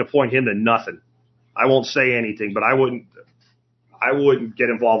 I wouldn't appoint him to nothing. I won't say anything, but I wouldn't get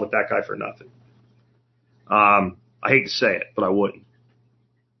involved with that guy for nothing. I hate to say it, but I wouldn't.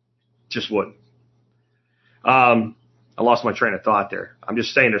 Just wouldn't. I lost my train of thought there. I'm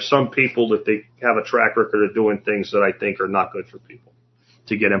just saying there's some people that they have a track record of doing things that I think are not good for people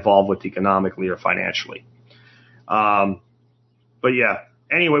to get involved with economically or financially. But yeah.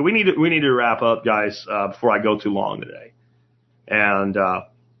 Anyway, we need to wrap up, guys, before I go too long today, and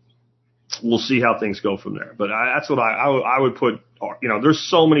we'll see how things go from there. But that's what I would put there's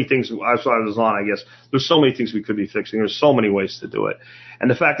so many things. That's why I was on, I guess. There's so many things we could be fixing. There's so many ways to do it. And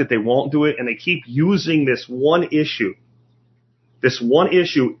the fact that they won't do it and they keep using this one issue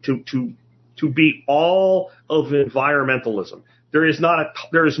to be all of environmentalism. There is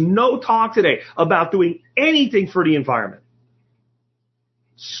no talk today about doing anything for the environment.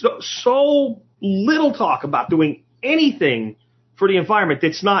 So little talk about doing anything for the environment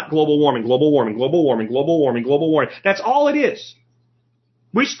that's not global warming. That's all it is.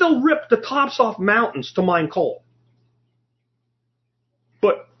 We still rip the tops off mountains to mine coal.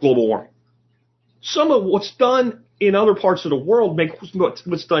 But global warming. Some of what's done in other parts of the world make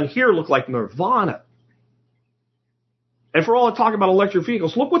what's done here look like nirvana. And for all the talk about electric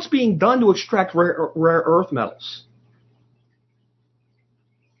vehicles, look what's being done to extract rare earth metals.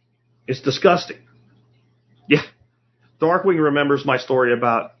 It's disgusting. Yeah. Darkwing remembers my story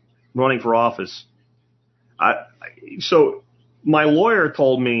about running for office. So my lawyer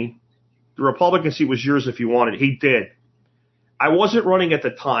told me the Republican seat was yours if you wanted. He did. I wasn't running at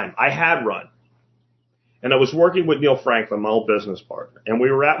the time. I had run. And I was working with Neil Franklin, my old business partner. And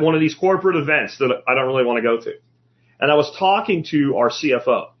we were at one of these corporate events that I don't really want to go to. And I was talking to our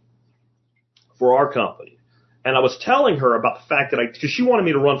CFO for our company. And I was telling her about the fact that because she wanted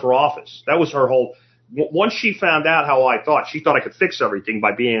me to run for office. That was her whole, once she found out how I thought, she thought I could fix everything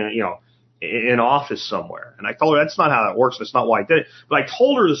by being, in office somewhere. And I told her that's not how that works. That's not why I did it. But I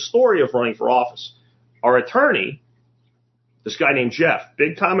told her the story of running for office. Our attorney, this guy named Jeff,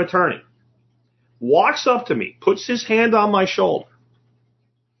 big time attorney, walks up to me, puts his hand on my shoulder,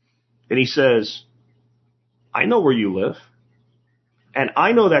 and he says, I know where you live, and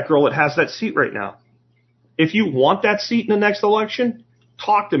I know that girl that has that seat right now. If you want that seat in the next election,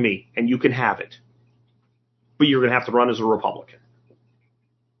 talk to me, and you can have it. But you're going to have to run as a Republican.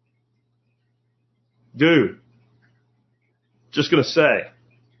 Dude, just going to say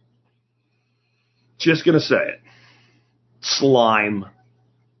it. Slime.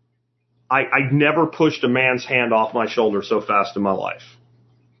 I never pushed a man's hand off my shoulder so fast in my life.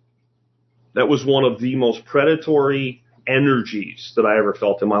 That was one of the most predatory energies that I ever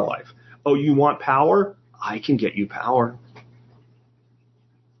felt in my life. Oh, you want power? I can get you power.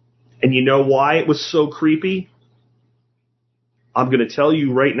 And you know why it was so creepy? I'm going to tell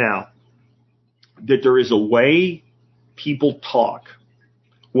you right now that there is a way people talk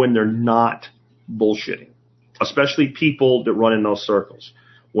when they're not bullshitting, especially people that run in those circles.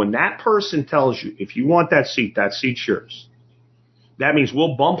 When that person tells you, if you want that seat's yours. That means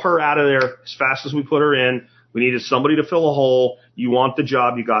we'll bump her out of there as fast as we put her in. We needed somebody to fill a hole. You want the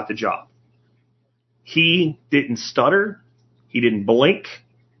job, you got the job. He didn't stutter. He didn't blink.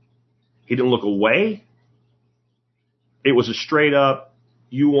 He didn't look away. It was a straight up,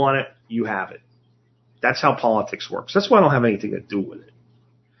 you want it, you have it. That's how politics works. That's why I don't have anything to do with it.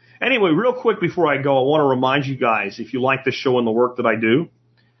 Anyway, real quick before I go, I want to remind you guys, if you like this show and the work that I do,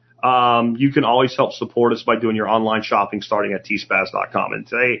 you can always help support us by doing your online shopping starting at tspaz.com. And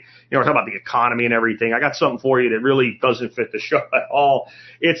today, we're talking about the economy and everything. I got something for you that really doesn't fit the show at all.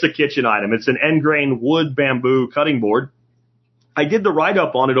 It's a kitchen item. It's an end grain wood bamboo cutting board. I did the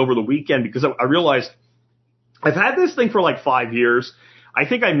write-up on it over the weekend because I realized I've had this thing for like 5 years. I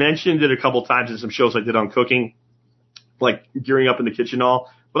think I mentioned it a couple times in some shows I did on cooking, like gearing up in the kitchen and all.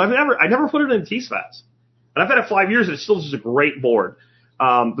 But I never put it in T-Spaz. And I've had it 5 years and it still is a great board.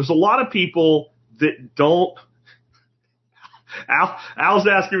 There's a lot of people that don't. Al's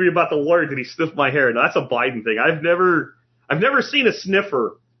asking me about the lawyer. Did he sniff my hair? No, that's a Biden thing. I've never seen a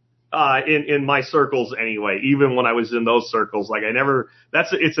sniffer in my circles anyway. Even when I was in those circles, like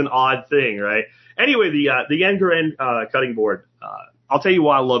it's an odd thing, right? Anyway, the end grain cutting board. I'll tell you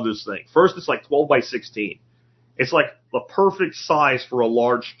why I love this thing. First, it's like 12 by 16. It's like the perfect size for a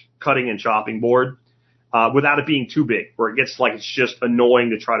large cutting and chopping board. Without it being too big, where it gets like it's just annoying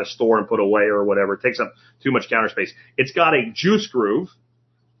to try to store and put away or whatever. It takes up too much counter space. It's got a juice groove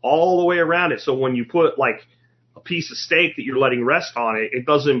all the way around it, so when you put like a piece of steak that you're letting rest on it, it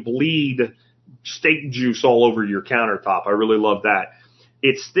doesn't bleed steak juice all over your countertop. I really love that.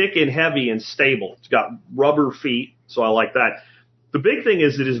 It's thick and heavy and stable. It's got rubber feet, so I like that. The big thing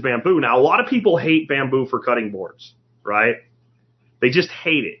is it is bamboo. Now, a lot of people hate bamboo for cutting boards, right? They just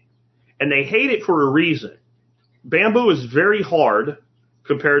hate it. And they hate it for a reason. Bamboo is very hard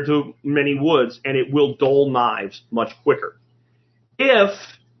compared to many woods, and it will dull knives much quicker. If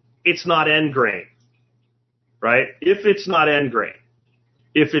it's not end grain, right? If it's not end grain.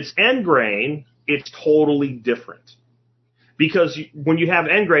 If it's end grain, it's totally different. Because when you have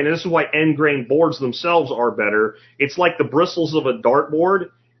end grain, and this is why end grain boards themselves are better, it's like the bristles of a dartboard.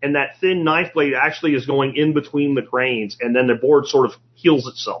 and that thin knife blade actually is going in between the grains, and then the board sort of heals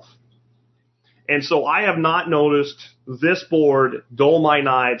itself. And so I have not noticed this board dull my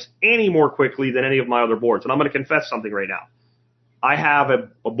knives any more quickly than any of my other boards. And I'm going to confess something right now. I have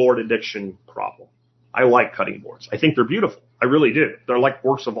a board addiction problem. I like cutting boards. I think they're beautiful. I really do. They're like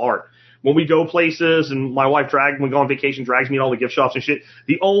works of art. When we go places and my wife when we go on vacation, drags me to all the gift shops and shit,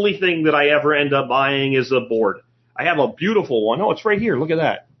 the only thing that I ever end up buying is a board. I have a beautiful one. Oh, it's right here. Look at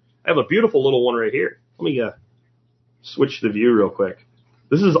that. I have a beautiful little one right here. Let me switch the view real quick.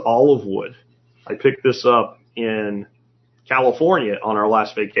 This is olive wood. I picked this up in California on our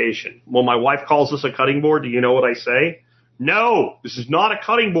last vacation. When my wife calls this a cutting board, do you know what I say? No, this is not a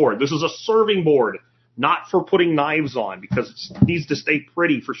cutting board. This is a serving board, not for putting knives on, because it needs to stay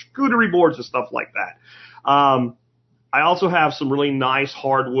pretty for charcuterie boards and stuff like that. I also have some really nice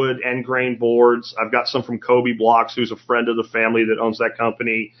hardwood end grain boards. I've got some from Kobe Blocks, who's a friend of the family that owns that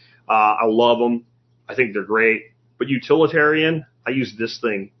company. I love them. I think they're great. But utilitarian, I use this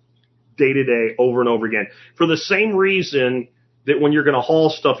thing day to day over and over again for the same reason that when you're going to haul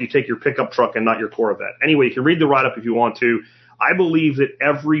stuff, you take your pickup truck and not your Corvette. Anyway, you can read the write-up if you want to. I believe that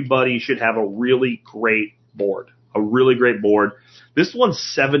everybody should have a really great board, a really great board. This one's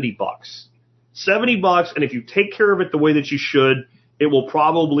 $70. $70, and if you take care of it the way that you should, it will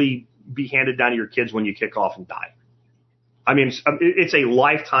probably be handed down to your kids when you kick off and die. I mean, it's a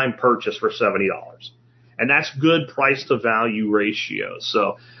lifetime purchase for $70, and that's good price to value ratio.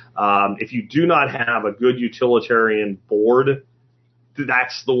 So if you do not have a good utilitarian board,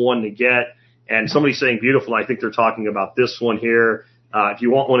 that's the one to get. And somebody's saying beautiful, and I think they're talking about this one here. If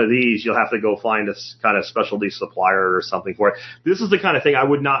you want one of these, you'll have to go find a kind of specialty supplier or something for it. This is the kind of thing I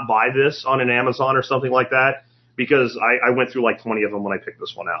would not buy this on an Amazon or something like that, because I went through like 20 of them when I picked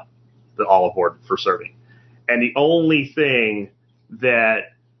this one out, the olive board for serving. And the only thing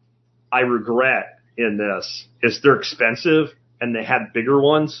that I regret in this is they're expensive and they had bigger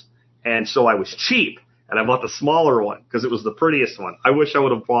ones. And so I was cheap and I bought the smaller one because it was the prettiest one. I wish I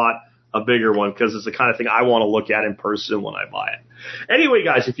would have bought a bigger one because it's the kind of thing I want to look at in person when I buy it. Anyway,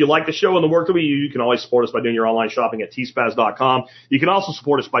 guys, if you like the show and the work that we do, you can always support us by doing your online shopping at tspaz.com. You can also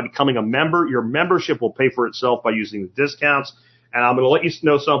support us by becoming a member. Your membership will pay for itself by using the discounts. And I'm going to let you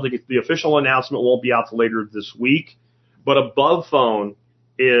know something. The official announcement won't be out till later this week, but Above Phone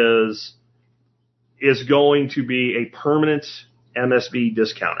is going to be a permanent MSB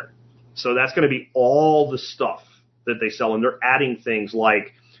discounter. So that's going to be all the stuff that they sell, and they're adding things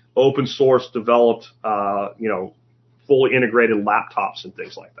like open source developed, fully integrated laptops and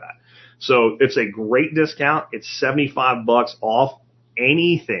things like that. So it's a great discount. It's $75 off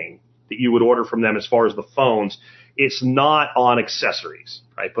anything that you would order from them as far as the phones. It's not on accessories,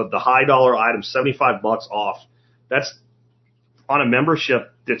 right? But the high dollar items, $75 off. That's on a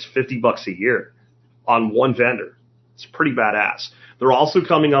membership that's $50 a year on one vendor. It's pretty badass. They're also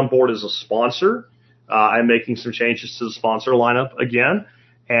coming on board as a sponsor. I'm making some changes to the sponsor lineup again.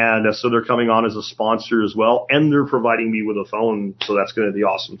 And so they're coming on as a sponsor as well. And they're providing me with a phone. So that's going to be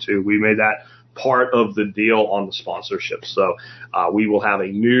awesome too. We made that part of the deal on the sponsorship. So we will have a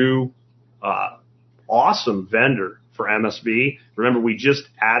new awesome vendor for MSB. Remember, we just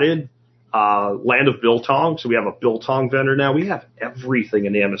added Land of Biltong. So we have a Biltong vendor now. We have everything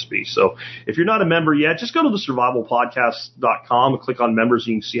in the MSB. So if you're not a member yet, just go to thesurvivalpodcast.com and click on members.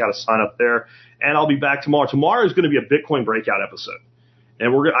 You can see how to sign up there. And I'll be back tomorrow. Tomorrow is going to be a Bitcoin breakout episode.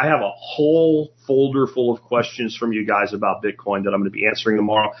 And I have a whole folder full of questions from you guys about Bitcoin that I'm going to be answering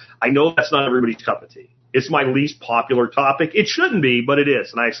tomorrow. I know that's not everybody's cup of tea. It's my least popular topic. It shouldn't be, but it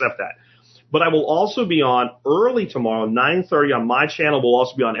is, and I accept that. But I will also be on early tomorrow, 9:30 on my channel. We'll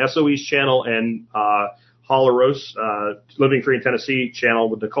also be on SOE's channel and Holleros, Living Free in Tennessee channel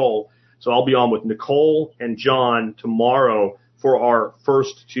with Nicole. So I'll be on with Nicole and John tomorrow for our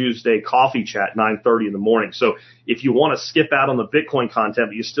first Tuesday coffee chat, 9:30 in the morning. So if you want to skip out on the Bitcoin content,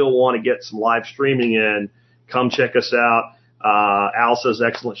 but you still want to get some live streaming in, come check us out. Al says,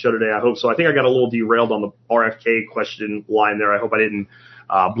 excellent show today. I hope so. I think I got a little derailed on the RFK question line there. I hope I didn't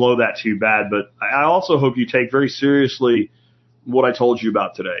blow that too bad. But I also hope you take very seriously what I told you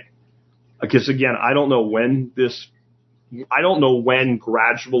about today. Because, again, I don't know when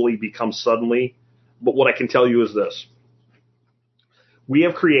gradually becomes suddenly. But what I can tell you is this. We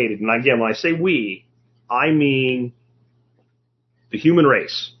have created, and again, when I say we, I mean the human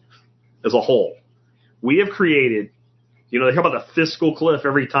race as a whole. We have created, they talk about the fiscal cliff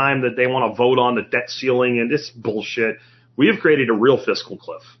every time that they want to vote on the debt ceiling, and this bullshit. We have created a real fiscal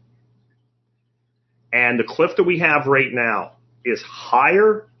cliff. And the cliff that we have right now is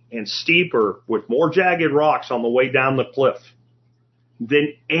higher and steeper with more jagged rocks on the way down the cliff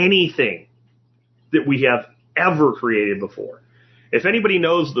than anything that we have ever created before. If anybody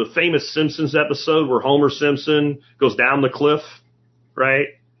knows the famous Simpsons episode where Homer Simpson goes down the cliff, right?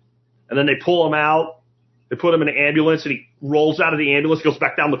 And then they pull him out, they put him in an ambulance, and he rolls out of the ambulance, goes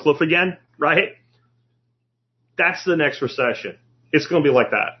back down the cliff again, right? That's the next recession. It's going to be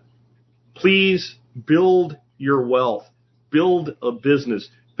like that. Please build your wealth. Build a business.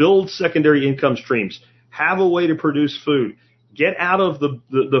 Build secondary income streams. Have a way to produce food. Get out of the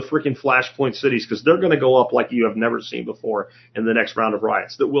freaking flashpoint cities, because they're going to go up like you have never seen before in the next round of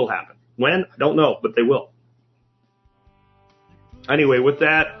riots. That will happen. When? I don't know, but they will. Anyway, with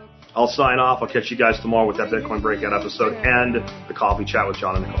that, I'll sign off. I'll catch you guys tomorrow with that Bitcoin Breakout episode and the Coffee Chat with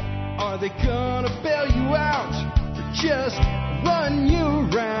John and Nicole. Are they gonna bail you out or just run you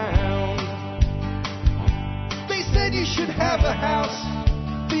around? They said you should have a house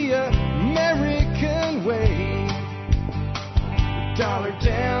the American way. $1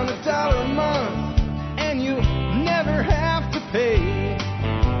 down, $1 a month, and you never have to pay.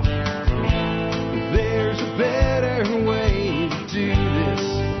 There's a better way to do this.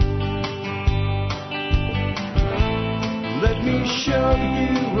 Let me show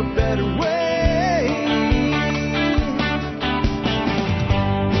you a better way.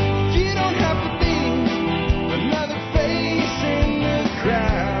 You don't have to be another face in the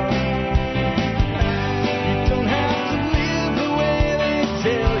crowd. You don't have to live the way they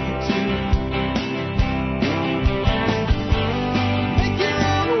tell you to. Make your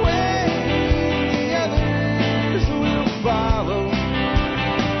own way, the others will follow.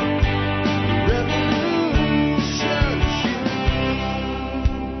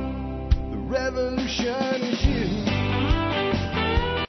 The revolution is you.